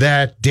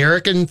that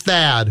Derek and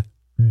Thad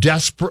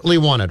desperately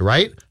wanted,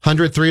 right?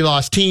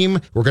 103-loss team.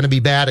 We're going to be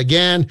bad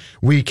again.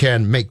 We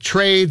can make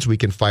trades. We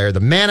can fire the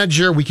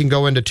manager. We can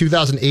go into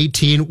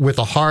 2018 with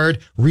a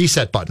hard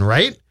reset button,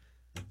 right?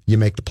 You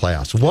make the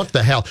playoffs. What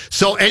the hell?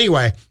 So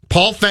anyway,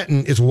 Paul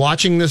Fenton is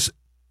watching this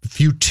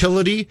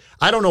futility.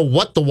 I don't know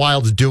what the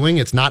Wild's doing.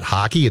 It's not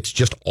hockey. It's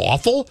just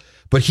awful.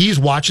 But he's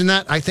watching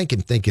that, I think,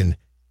 and thinking,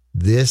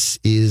 this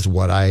is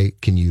what I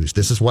can use.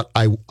 This is what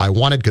I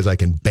wanted because I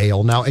can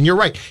bail now. And you're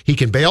right. He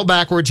can bail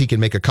backwards. He can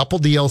make a couple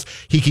deals.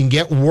 He can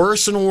get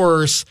worse and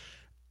worse.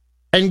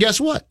 And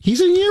guess what? He's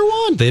in year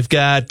one. They've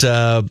got,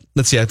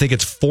 let's see, I think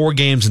it's 4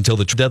 games until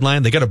the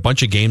deadline. They got a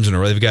bunch of games in a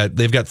row.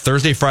 They've got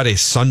Thursday, Friday,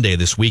 Sunday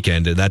this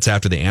weekend, and that's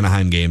after the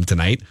Anaheim game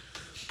tonight.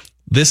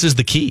 This is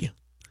the key.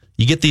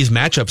 you get these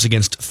matchups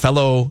against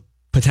fellow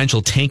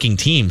potential tanking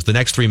teams. The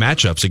next 3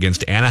 matchups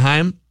against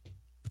Anaheim,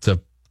 it's a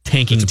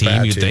tanking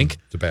team, you'd think.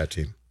 It's a bad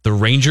team. The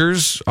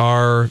Rangers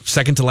are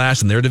second to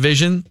last in their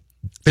division.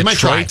 They might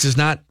try. Detroit is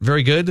not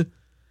very good.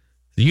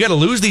 You got to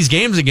lose these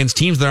games against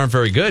teams that aren't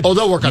very good. Oh,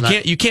 they'll work on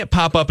that. You can't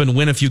pop up and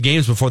win a few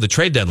games before the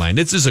trade deadline.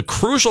 This is a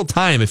crucial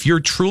time if you're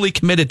truly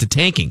committed to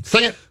tanking.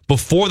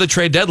 Before the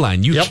trade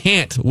deadline, you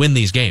can't win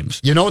these games.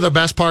 You know what the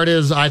best part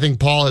is? I think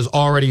Paul has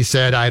already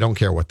said, I don't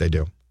care what they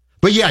do.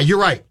 But yeah, you're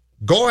right.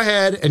 Go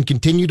ahead and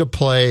continue to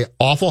play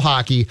awful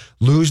hockey,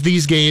 lose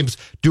these games,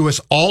 do us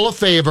all a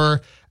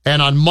favor,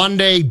 and on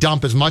Monday,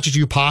 dump as much as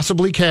you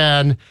possibly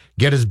can,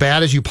 get as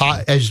bad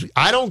as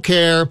I don't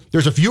care.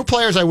 There's a few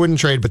players I wouldn't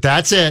trade, but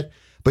that's it.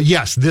 But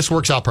yes, this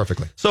works out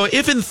perfectly. So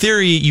if in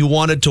theory you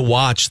wanted to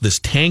watch this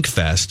tank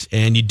fest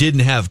and you didn't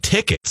have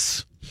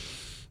tickets.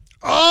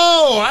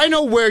 Oh, I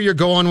know where you're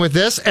going with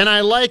this, and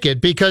I like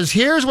it because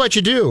here's what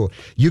you do.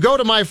 You go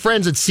to my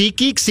friends at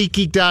SeatGeek,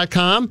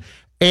 SeatGeek.com,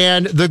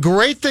 and the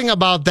great thing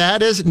about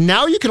that is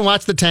now you can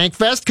watch the Tank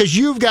Fest because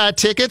you've got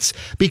tickets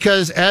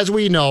because, as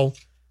we know,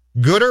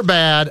 good or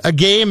bad, a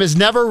game is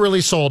never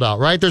really sold out,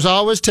 right? There's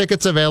always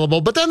tickets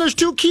available, but then there's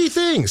 2 key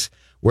things.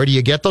 Where do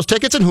you get those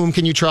tickets and whom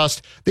can you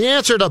trust? The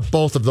answer to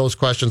both of those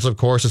questions, of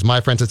course, is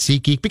my friends at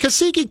SeatGeek, because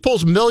SeatGeek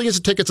pulls millions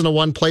of tickets into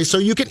one place so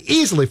you can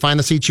easily find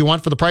the seats you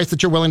want for the price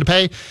that you're willing to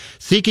pay.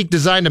 SeatGeek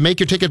designed to make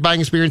your ticket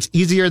buying experience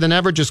easier than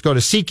ever. Just go to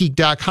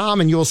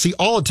SeatGeek.com and you will see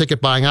all the ticket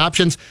buying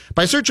options.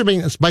 By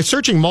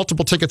searching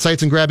multiple ticket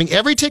sites and grabbing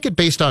every ticket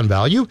based on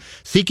value,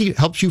 SeatGeek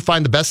helps you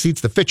find the best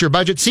seats that fit your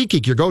budget.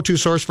 SeatGeek, your go-to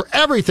source for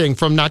everything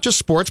from not just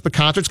sports, but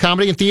concerts,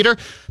 comedy, and theater.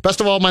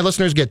 Best of all, my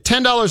listeners get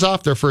 $10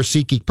 off their first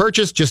SeatGeek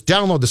purchase. Just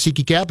download the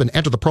SeatGeek app and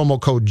enter the promo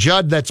code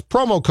JUDD. That's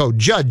promo code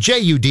JUDD,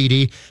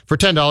 J-U-D-D, for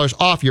 $10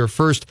 off your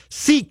first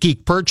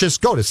SeatGeek purchase.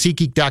 Go to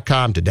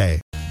SeatGeek.com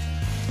today.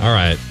 All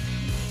right.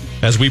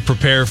 As we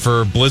prepare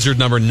for blizzard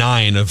number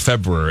 9 of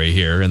February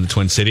here in the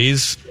Twin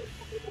Cities,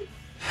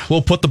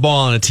 we'll put the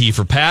ball on a tee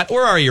for Pat.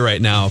 Where are you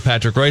right now,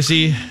 Patrick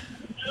Royce?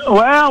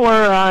 Well,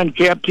 we're on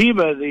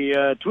Captiva,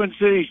 the Twin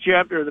Cities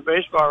chapter of the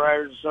Baseball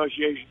Writers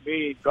Association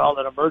meeting, called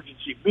an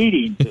emergency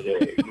meeting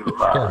today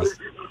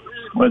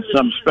with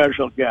some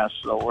special guests.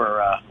 So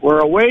we're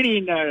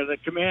awaiting the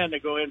command to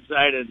go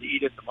inside and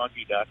eat at the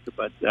Monkey Duck.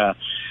 But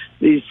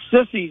these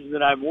sissies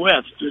that I'm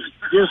with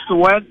just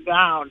went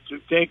down to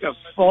take a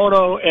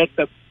photo at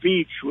the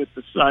beach with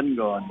the sun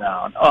going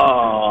down.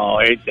 Oh,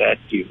 ain't that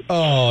cute?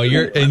 Oh,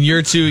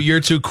 you're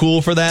too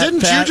cool for that.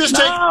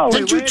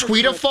 Didn't you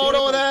tweet a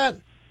photo of that?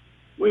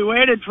 We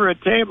waited for a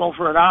table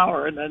for an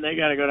hour, and then they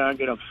got to go down and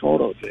get a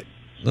photo taken.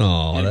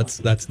 Oh,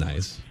 that's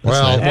nice.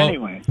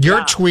 Anyway,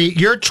 your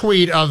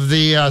tweet of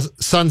the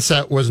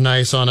sunset was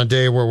nice on a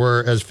day where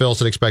we're, as Phil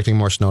said, expecting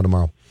more snow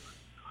tomorrow.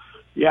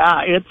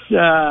 Yeah, it's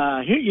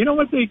you know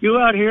what they do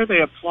out here?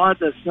 They applaud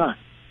the sun.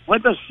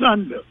 What the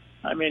sun do?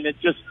 I mean, it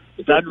just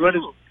does what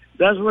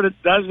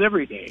it does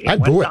every day.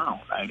 I'd boo it.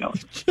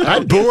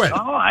 I'd boo it.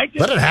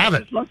 Let it have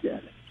it. Look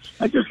at it.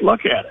 I just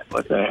look at it.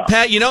 What the hell?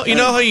 Pat, you know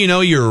how you know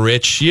you're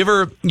rich? You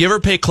ever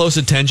pay close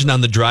attention on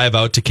the drive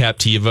out to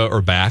Captiva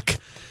or back?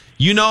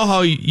 You know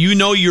how you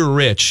know you're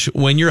rich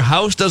when your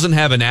house doesn't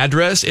have an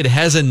address, it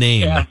has a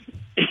name. Yeah.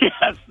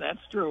 Yes, that's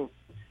true.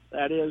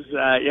 That is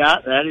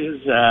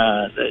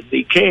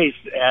the case.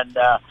 And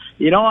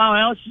you know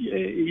how else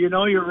you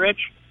know you're rich?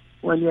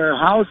 When your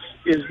house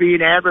is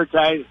being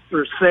advertised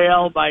for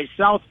sale by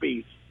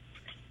Southby's.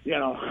 You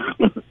know,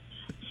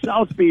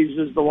 Southby's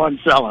is the one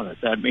selling it.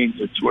 That means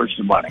it's worth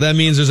some money. That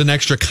means there's an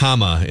extra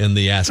comma in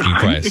the asking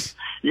price.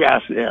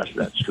 Yes,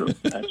 that's true.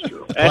 That's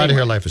true. Glad to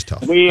hear life is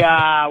tough.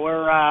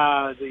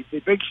 We're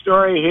the big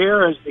story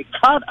here is the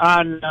cut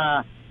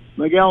on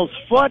Miguel's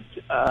foot.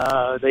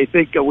 They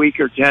think a week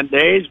or 10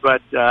 days,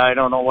 but I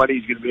don't know what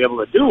he's going to be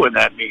able to do in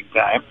that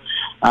meantime.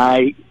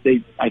 I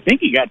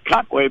think he got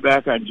cut way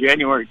back on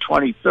January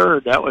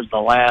 23rd. That was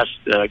the last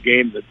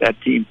game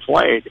that team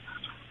played.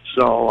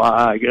 So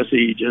I guess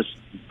he just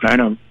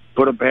kind of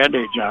put a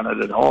bandage on it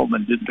at home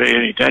and didn't pay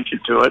any attention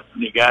to it.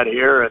 And he got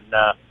here, and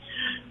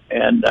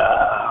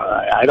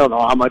I don't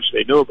know how much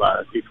they knew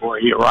about it before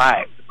he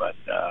arrived. But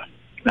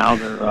now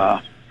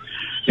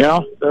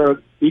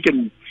he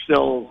can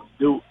still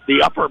do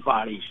the upper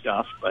body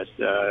stuff, but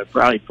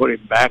probably put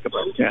him back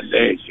about 10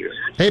 days here.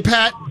 Hey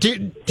Pat,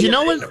 do you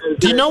know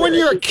when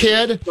you're a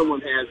kid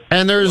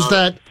and there's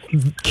that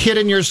kid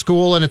in your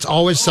school and it's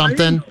always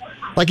something?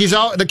 Like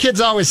the kid's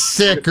always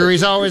sick, or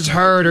he's always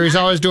hurt, or he's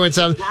always doing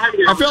something.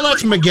 I feel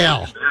that's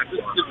Miguel.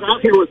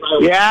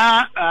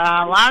 Yeah,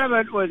 a lot of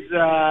it was,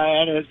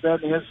 and it's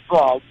been his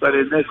fault. But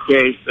in this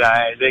case,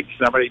 I think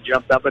somebody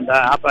jumped up and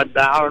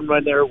down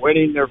when they're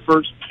winning their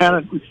first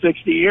pennant in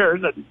 60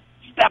 years and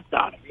stepped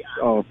on him.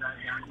 So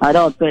I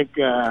don't think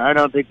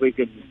we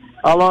could.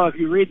 Although if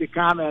you read the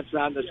comments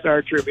on the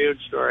Star Tribune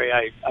story,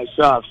 I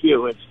saw a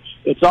few.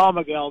 It's all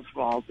Miguel's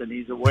fault, and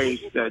he's a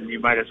waste, and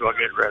you might as well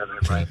get rid of him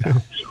right now.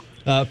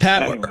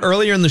 Pat,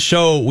 earlier in the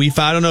show,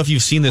 I don't know if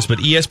you've seen this, but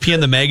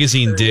ESPN the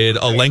magazine did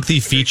a lengthy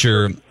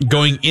feature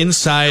going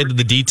inside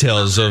the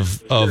details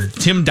of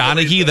Tim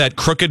Donaghy, that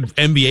crooked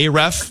NBA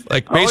ref,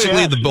 like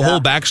basically the whole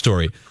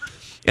backstory.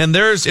 And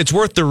it's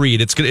worth the read.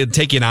 It'll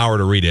take you an hour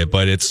to read it,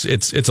 but it's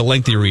a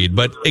lengthy read.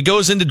 But it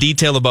goes into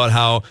detail about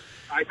how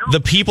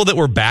the people that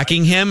were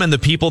backing him and the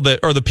people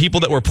that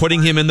were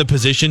putting him in the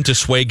position to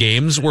sway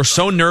games were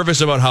so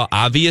nervous about how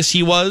obvious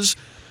he was,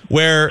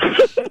 where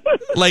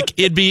like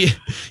he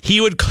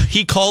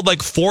called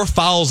like 4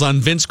 fouls on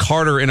Vince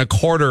Carter in a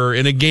quarter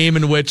in a game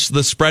in which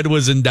the spread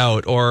was in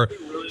doubt, or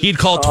he'd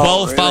call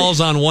 12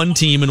 fouls on one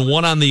team and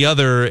 1 on the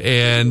other,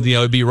 and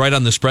it'd be right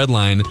on the spread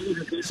line.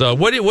 So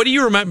what do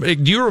you remember?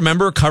 Do you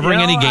remember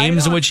covering any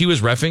games in which he was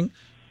reffing?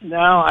 No,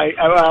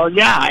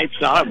 I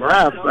saw him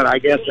ref, but I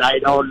guess I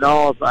don't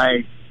know if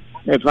I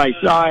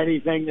saw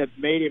anything that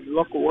made him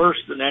look worse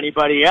than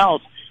anybody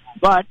else.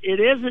 But it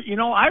isn't,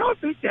 I don't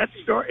think that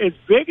story, as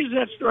big as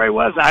that story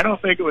was, I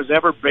don't think it was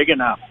ever big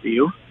enough. Do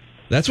you?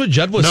 That's what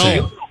Judd was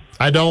saying.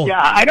 I don't.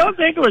 Yeah, I don't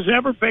think it was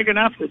ever big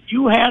enough that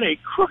you had a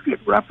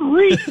crooked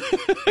referee.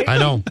 I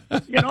know.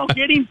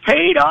 Getting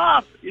paid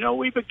off.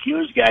 We've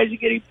accused guys of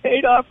getting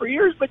paid off for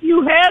years, but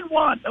you had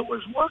one that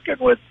was working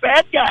with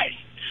bad guys.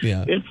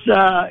 Yeah.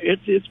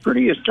 It's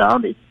pretty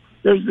astounding.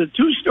 There's the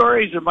 2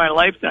 stories of my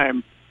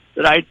lifetime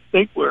that I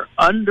think were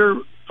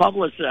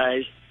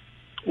under-publicized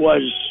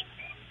was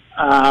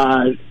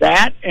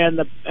that and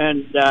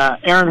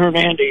Aaron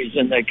Hernandez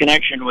and the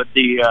connection with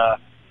the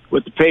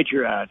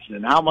Patriots,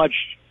 and how much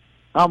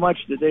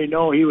did they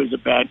know he was a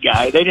bad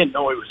guy? They didn't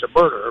know he was a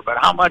murderer, but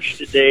how much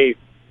did they,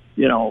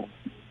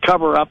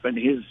 cover up in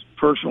his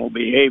personal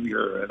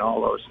behavior and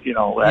all those,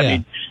 I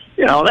mean,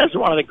 that's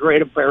one of the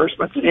great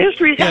embarrassments in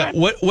history. Yeah.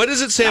 What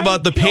does it say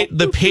about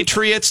the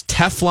Patriots'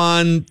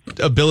 Teflon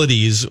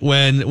abilities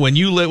when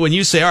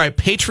you say, all right,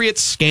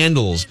 Patriots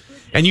scandals,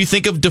 and you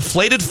think of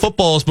deflated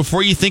footballs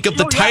before you think of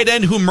the tight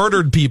end who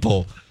murdered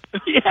people?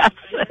 Yes,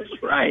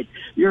 that's right.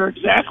 You're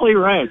exactly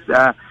right.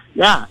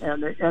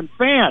 And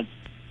fans.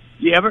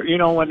 You ever,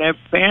 when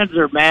fans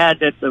are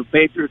mad at the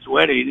Patriots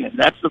winning, and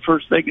that's the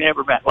first thing they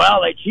ever met.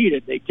 Well, they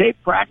cheated. They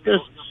taped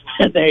practice,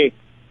 and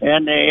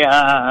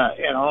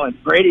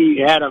and Brady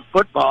had a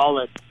football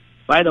that,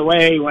 by the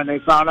way, when they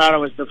found out it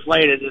was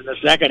deflated in the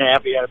second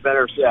half, he had a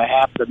better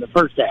half than the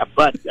first half.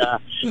 But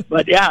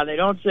yeah, they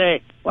don't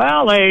say,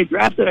 well, they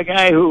drafted a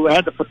guy who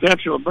had the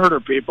potential to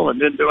murder people and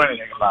didn't do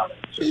anything about it.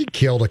 He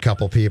killed a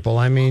couple people.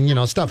 I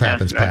mean, stuff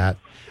happens, Pat.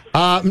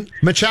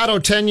 Machado,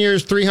 10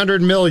 years, $300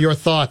 million. Your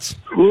thoughts?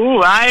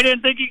 Ooh, I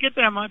didn't think he'd get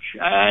that much.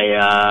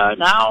 Now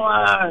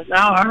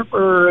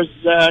Harper is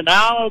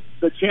now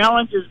the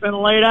challenge has been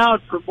laid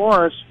out for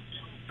Boris.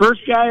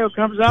 First guy who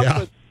comes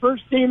up with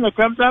first team that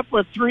comes up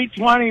with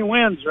 320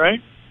 wins,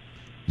 right?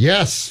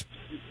 Yes.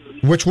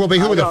 Which will be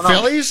who? The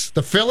Phillies?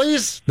 The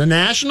Phillies? The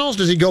Nationals?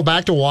 Does he go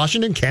back to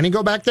Washington? Can he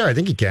go back there? I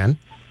think he can.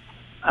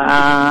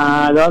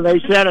 Though they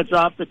said it's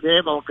off the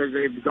table because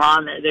they've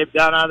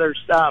done other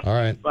stuff. All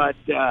right. But,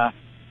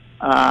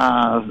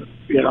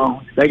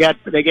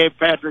 they gave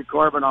Patrick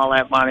Corbin all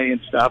that money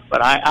and stuff,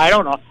 but I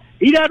don't know.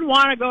 He doesn't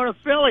want to go to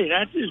Philly.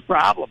 That's his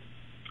problem.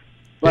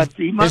 But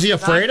is he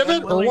afraid of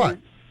it or what?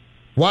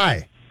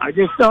 Why? I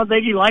just don't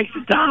think he likes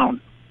the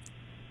town.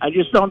 I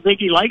just don't think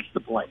he likes the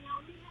place.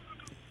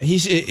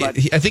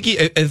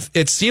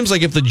 It seems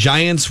like if the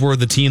Giants were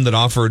the team that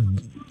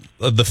offered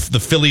the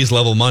Phillies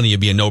level money,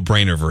 it'd be a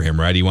no-brainer for him,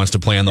 right? He wants to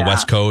play on the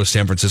West Coast,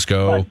 San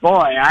Francisco. But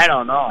boy, I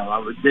don't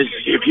know.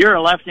 If you're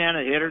a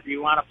left-handed hitter, do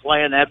you want to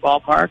play in that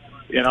ballpark?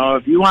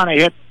 If you want to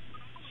hit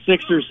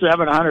 600 or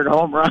 700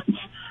 home runs,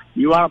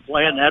 you want to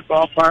play in that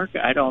ballpark?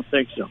 I don't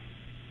think so.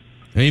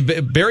 I mean,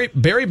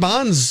 Barry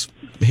Bonds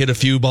hit a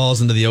few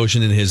balls into the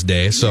ocean in his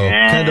day, so it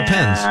kind of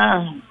depends.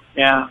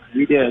 Yeah,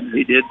 he did.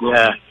 He did.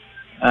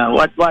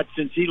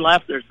 Since he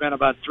left, there's been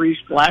about 3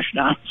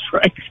 splashdowns,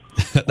 right?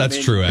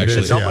 That's true,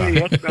 actually. Nobody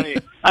hits many.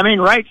 I mean,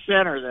 right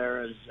center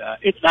there is.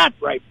 It's not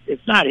right.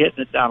 It's not hitting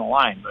it down the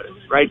line, but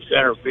it's right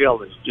center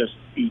field is just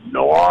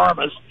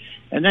enormous.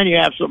 And then you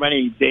have so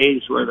many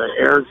days where the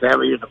air's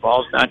heavy and the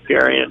ball's not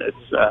carrying.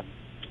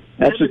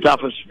 That's the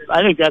toughest.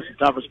 I think that's the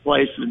toughest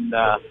place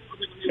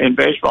in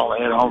baseball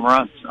to hit home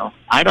runs. So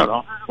I don't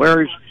know.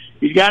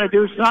 He's got to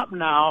do something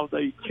now.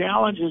 The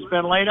challenge has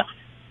been laid out.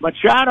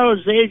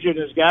 Machado's agent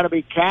has got to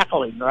be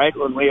cackling, right?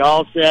 When we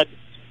all said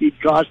he'd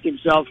cost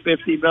himself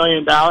 $50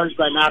 million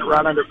by not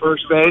running to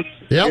first base.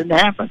 Yep. Didn't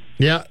happen.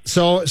 Yeah.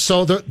 So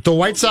the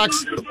White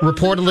Sox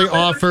reportedly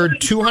offered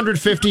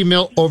 $250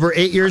 million over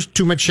 8 years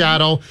to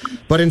Machado,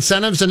 but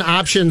incentives and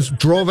options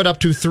drove it up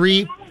to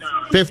 $350,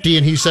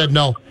 and he said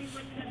no.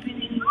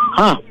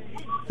 Huh.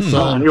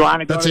 So you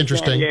want to go that's to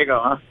interesting. San Diego,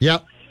 huh?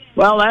 Yep.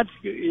 Well, that's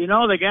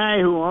the guy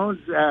who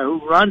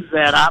runs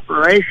that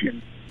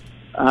operation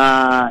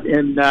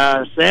in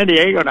San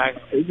Diego. Now,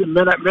 he's a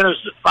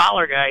Minnesota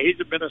Fowler guy. He's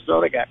a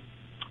Minnesota guy.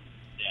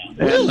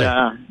 Really?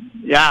 And,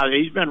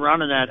 he's been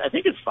running that. I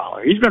think it's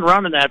Fowler. He's been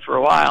running that for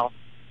a while,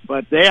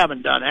 but they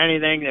haven't done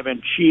anything. They've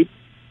been cheap.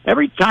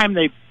 Every time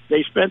they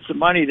they spend some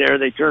money there,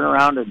 they turn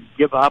around and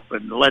give up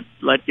and let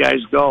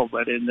guys go.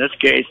 But in this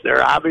case,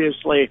 they're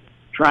obviously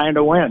trying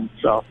to win.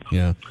 So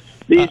yeah.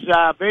 These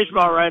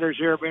baseball writers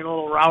here are being a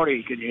little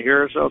rowdy. Can you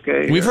hear us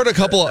okay? We've heard a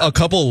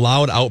couple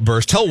loud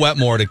outbursts. Tell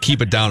Wetmore to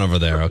keep it down over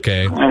there,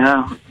 okay?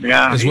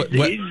 Yeah.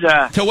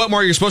 Tell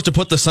Wetmore you're supposed to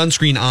put the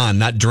sunscreen on,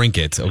 not drink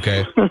it,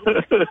 okay?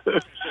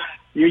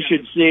 You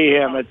should see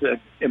him. It's an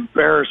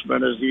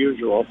embarrassment as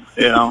usual.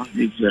 You know,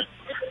 he's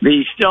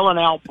still an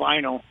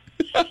albino.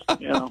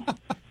 You know,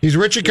 he's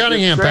Richie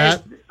Cunningham,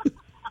 Pat.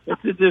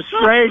 It's a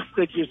disgrace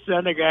that you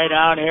send a guy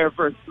down here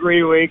for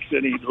 3 weeks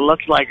and he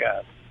looks like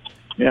a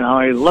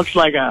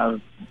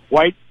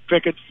white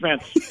picket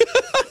fence.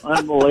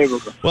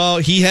 Unbelievable. Well,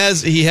 he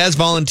has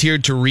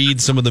volunteered to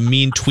read some of the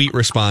mean tweet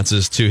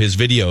responses to his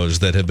videos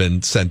that have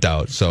been sent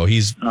out. So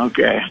he's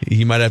okay.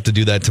 He might have to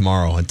do that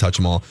tomorrow and touch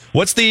them all.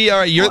 What's the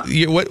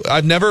what?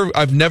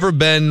 I've never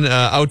been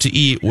out to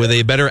eat with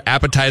a better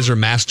appetizer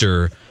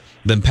master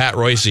than Pat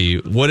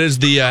Royce. What is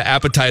the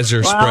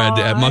appetizer spread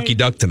at Monkey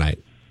Duck tonight?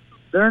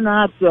 They're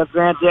not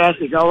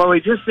fantastic. Although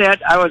we just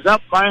said I was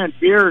up buying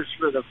beers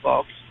for the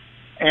folks.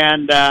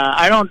 And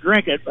I don't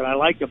drink it, but I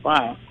like to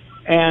buy it.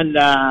 And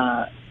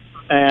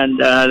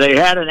they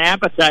had an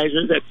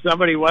appetizer that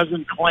somebody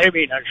wasn't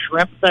claiming, a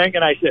shrimp thing,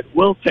 and I said,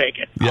 "We'll take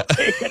it. I'll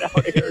take it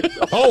out here."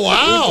 So oh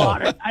wow! We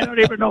bought it. I don't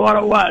even know what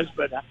it was,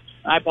 but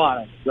I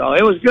bought it. So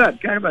it was good,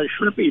 kind of a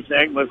shrimpy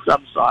thing with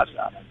some sauce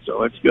on it.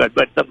 So it's good.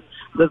 But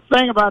the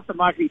thing about the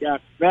Monkey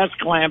Duck, best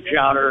clam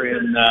chowder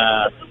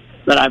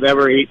that I've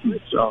ever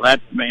eaten. So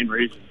that's the main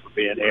reason for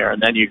being here.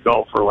 And then you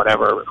go for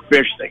whatever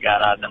fish they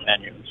got on the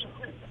menu. So.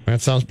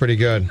 That sounds pretty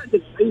good.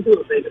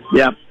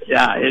 Yep.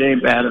 Yeah, it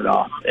ain't bad at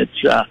all. It's,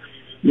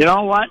 you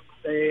know what?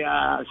 They,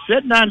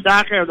 sitting on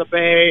dock of the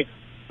bay,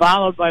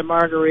 followed by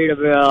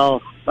Margaritaville,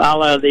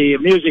 follow the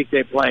music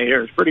they play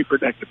here. It's pretty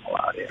predictable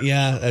out here.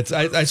 Yeah,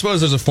 I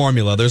suppose there's a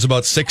formula. There's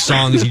about 6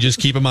 songs. You just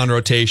keep them on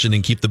rotation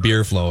and keep the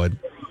beer flowing.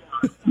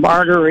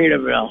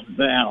 Margaritaville.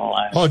 Man,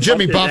 oh,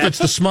 Jimmy Buffett's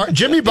the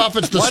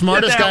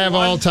smartest guy of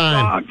all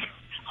time.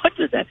 What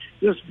did that?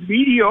 This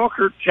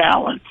mediocre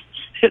talent.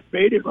 It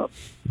made him up.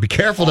 Be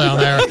careful down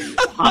there.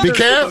 Be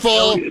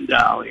careful.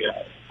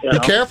 Be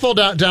careful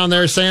down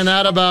there saying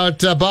that about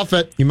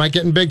Buffett. You might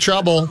get in big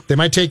trouble. They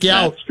might take you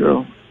out. That's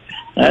true.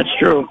 That's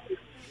true.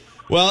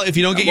 Well, if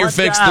you don't get your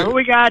fix,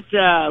 we got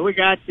the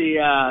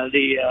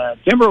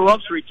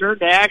Timberwolves return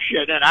to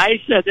action, and I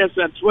said this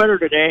on Twitter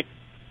today.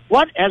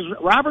 What, has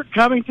Robert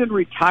Covington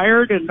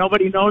retired and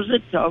nobody knows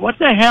it? What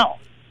the hell?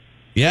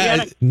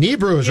 Yeah, knee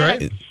bruise,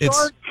 right?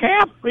 Short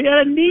cap. We had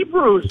a knee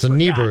bruise. It's a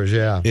knee bruise,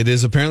 yeah. It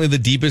is apparently the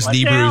deepest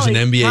knee bruise in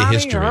NBA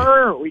history.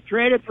 We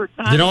traded for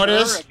Tommy. You know what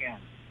it is? Again.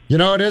 You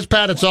know what it is,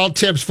 Pat? It's all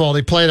Tibbs' fault.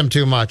 He played him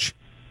too much.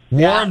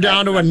 Wore him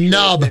down to a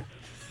nub.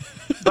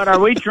 But are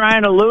we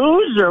trying to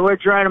lose or we're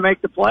trying to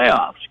make the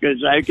playoffs?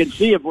 Because I can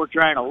see if we're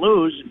trying to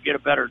lose and get a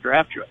better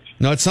draft choice.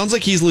 No, it sounds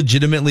like he's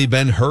legitimately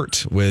been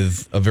hurt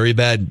with a very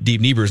bad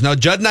deep knee bruise. Now,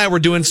 Judd and I were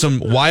doing some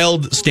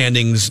Wild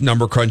standings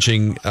number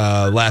crunching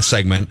last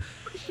segment.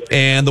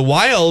 And the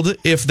Wild,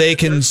 if they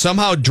can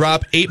somehow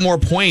drop 8 more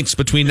points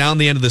between now and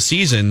the end of the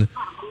season,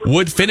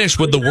 would finish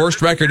with the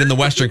worst record in the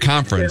Western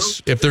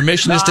Conference. If their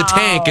mission is to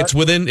tank, it's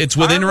within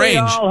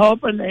range.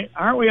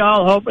 Aren't we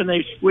all hoping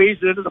they squeeze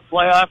into the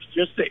playoffs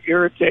just to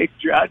irritate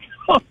Judd?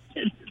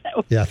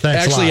 Yeah,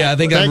 thanks. Actually, yeah, I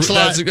think that's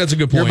a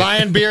good point. You're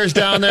buying beers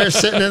down there,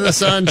 sitting in the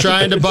sun,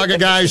 trying to bug a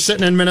guy who's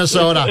sitting in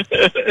Minnesota.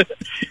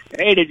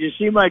 Hey, did you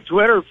see my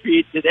Twitter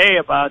feed today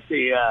about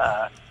the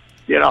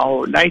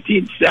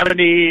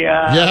 1970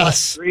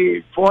 yes.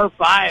 3, 4,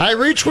 5? I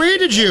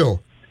retweeted you.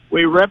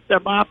 We ripped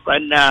them up,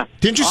 and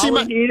didn't you see all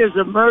we need is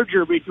a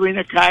merger between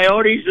the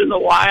Coyotes and the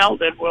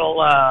Wild, and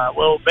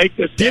we'll make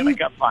this Stanley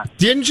Cup fun.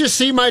 Didn't you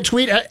see my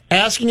tweet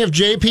asking if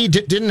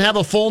JP didn't have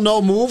a full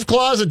no move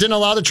clause that didn't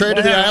allow the trade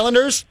to the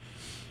Islanders?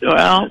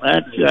 Well,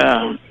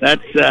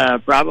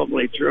 that's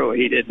probably true.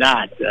 He did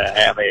not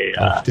have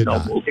a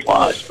no move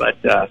clause, but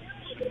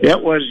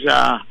it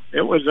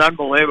was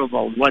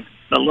unbelievable what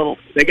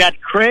they got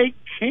Craig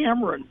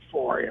Cameron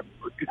for him,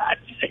 for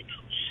God's sake.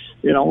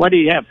 What,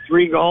 did he have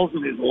 3 goals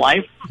in his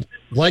life?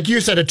 Like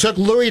you said, it took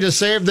Louis to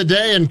save the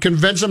day and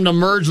convince him to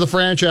merge the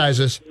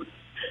franchises.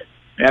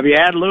 Have you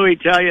had Louis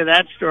tell you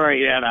that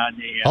story yet on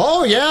the...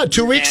 oh, yeah,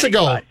 2 weeks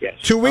ago.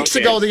 Podcast. 2 weeks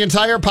ago, the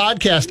entire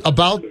podcast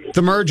about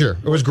the merger.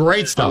 It was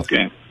great stuff.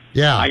 Okay.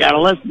 Yeah. I got to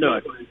listen to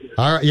it.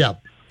 All right, yeah,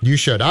 you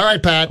should. All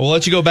right, Pat. We'll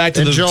let you go back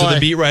to the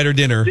beat writer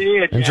dinner. See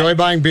you, enjoy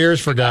buying beers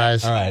for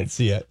guys. All right,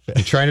 see ya.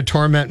 You're trying to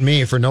torment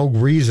me for no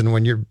reason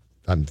when you're...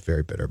 I'm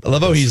very bitter about I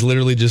love how he's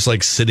literally just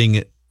like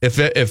sitting... If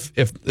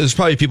there's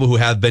probably people who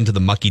have been to the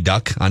Mucky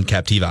Duck on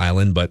Captiva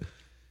Island, but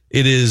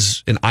it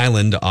is an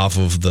island off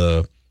of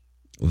the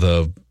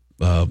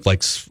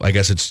I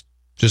guess it's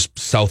just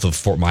south of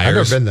Fort Myers. I've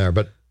never been there,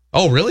 but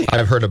oh really?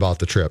 I've heard about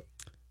the trip.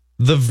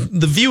 The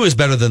view is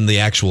better than the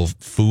actual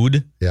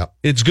food. Yeah,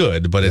 it's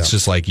good, but it's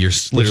just like you're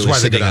literally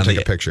sitting on take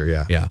a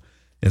picture. Yeah,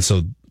 and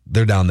so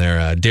They're down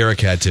there.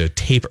 Derek had to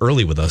tape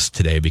early with us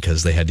today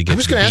because they had to get I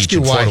was to the gonna beach ask you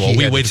in why Florida. he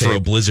We had to waited for a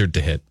tape. blizzard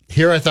to hit.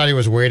 Here I thought he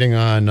was waiting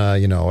on,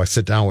 a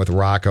sit down with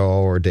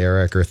Rocco or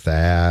Derek or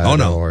Thad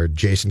or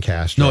Jason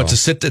Castro. No, it's a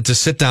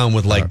sit down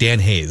with like Dan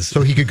Hayes.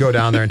 So he could go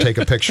down there and take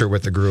a picture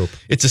with the group.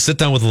 It's a sit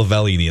down with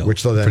Lavelli Neal.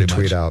 Which they'll then pretty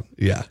tweet much. out.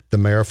 Yeah. The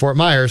mayor of Fort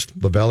Myers,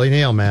 Lavelli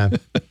Neal, man.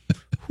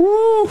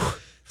 Woo!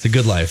 It's a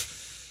good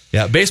life.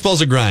 Yeah,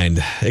 baseball's a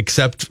grind,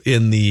 except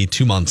in the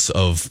 2 months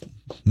of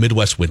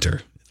Midwest winter,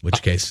 in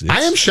which case...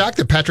 I am shocked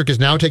that Patrick is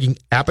now taking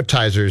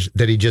appetizers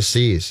that he just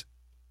sees.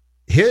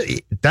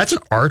 That's an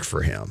art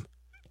for him.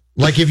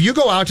 Like, if you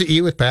go out to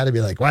eat with Pat and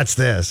be like, what's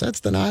this?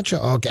 That's the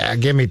nacho. Okay,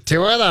 give me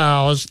 2 of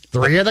those,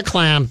 3 of the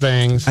clam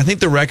things. I think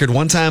the record,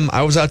 one time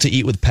I was out to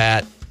eat with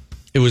Pat.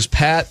 It was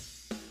Pat,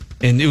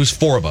 and it was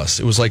 4 of us.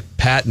 It was like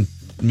Pat and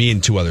me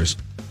and 2 others.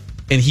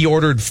 And he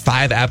ordered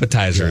 5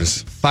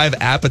 appetizers. Yes. 5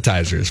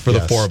 appetizers for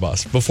the 4 of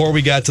us before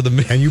we got to the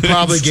and you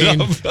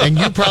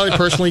probably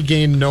personally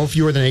gained no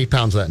fewer than 8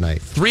 pounds that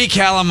night. 3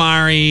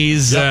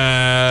 calamaris,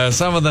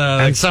 some of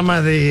the some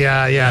of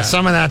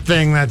that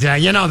thing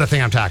that you know the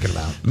thing I'm talking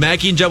about.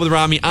 Mackie and Judd with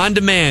Rami on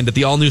demand at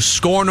the all new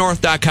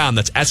ScoreNorth.com.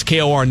 That's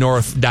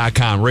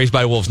SKORNorth.com. Raised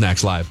by Wolves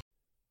next live.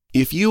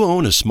 If you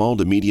own a small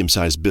to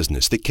medium-sized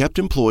business that kept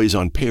employees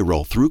on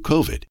payroll through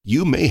COVID,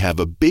 you may have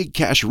a big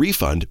cash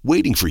refund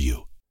waiting for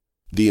you.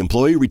 The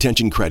Employee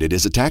Retention Credit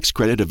is a tax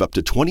credit of up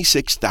to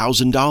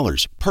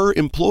 $26,000 per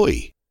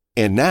employee.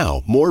 And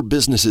now, more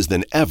businesses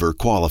than ever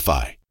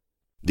qualify.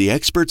 The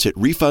experts at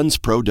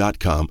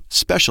RefundsPro.com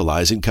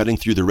specialize in cutting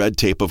through the red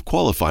tape of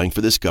qualifying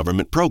for this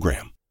government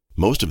program.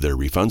 Most of their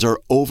refunds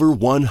are over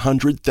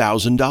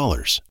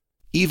 $100,000.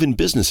 Even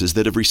businesses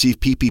that have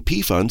received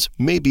PPP funds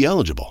may be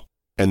eligible.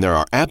 And there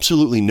are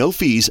absolutely no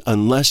fees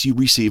unless you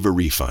receive a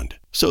refund.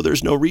 So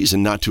there's no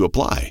reason not to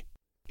apply.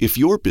 If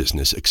your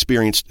business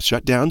experienced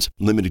shutdowns,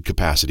 limited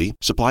capacity,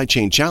 supply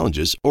chain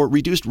challenges, or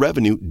reduced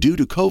revenue due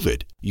to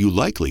COVID, you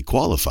likely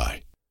qualify.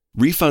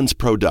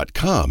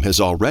 RefundsPro.com has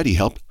already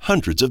helped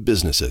hundreds of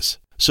businesses.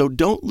 So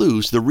don't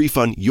lose the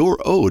refund you're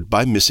owed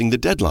by missing the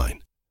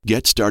deadline.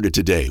 Get started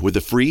today with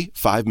a free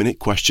 5-minute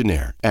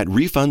questionnaire at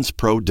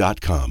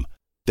RefundsPro.com.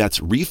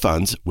 That's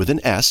refunds with an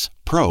S,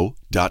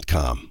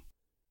 pro.com.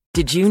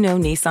 Did you know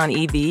Nissan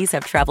EVs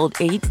have traveled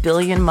 8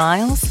 billion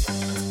miles?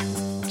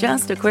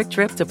 Just a quick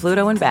trip to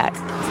Pluto and back.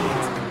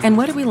 And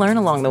what did we learn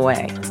along the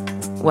way?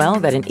 Well,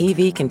 that an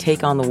EV can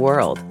take on the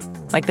world,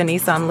 like the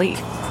Nissan Leaf.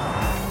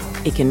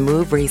 It can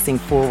move racing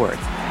forward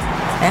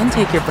and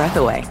take your breath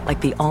away, like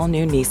the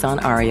all-new Nissan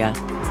Ariya.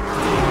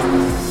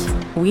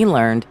 We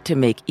learned to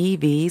make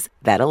EVs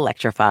that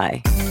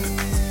electrify.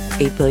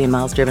 8 billion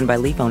miles driven by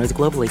Leaf owners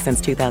globally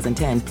since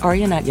 2010.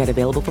 Ariya not yet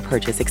available for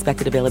purchase.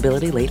 Expected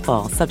availability late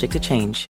fall, subject to change.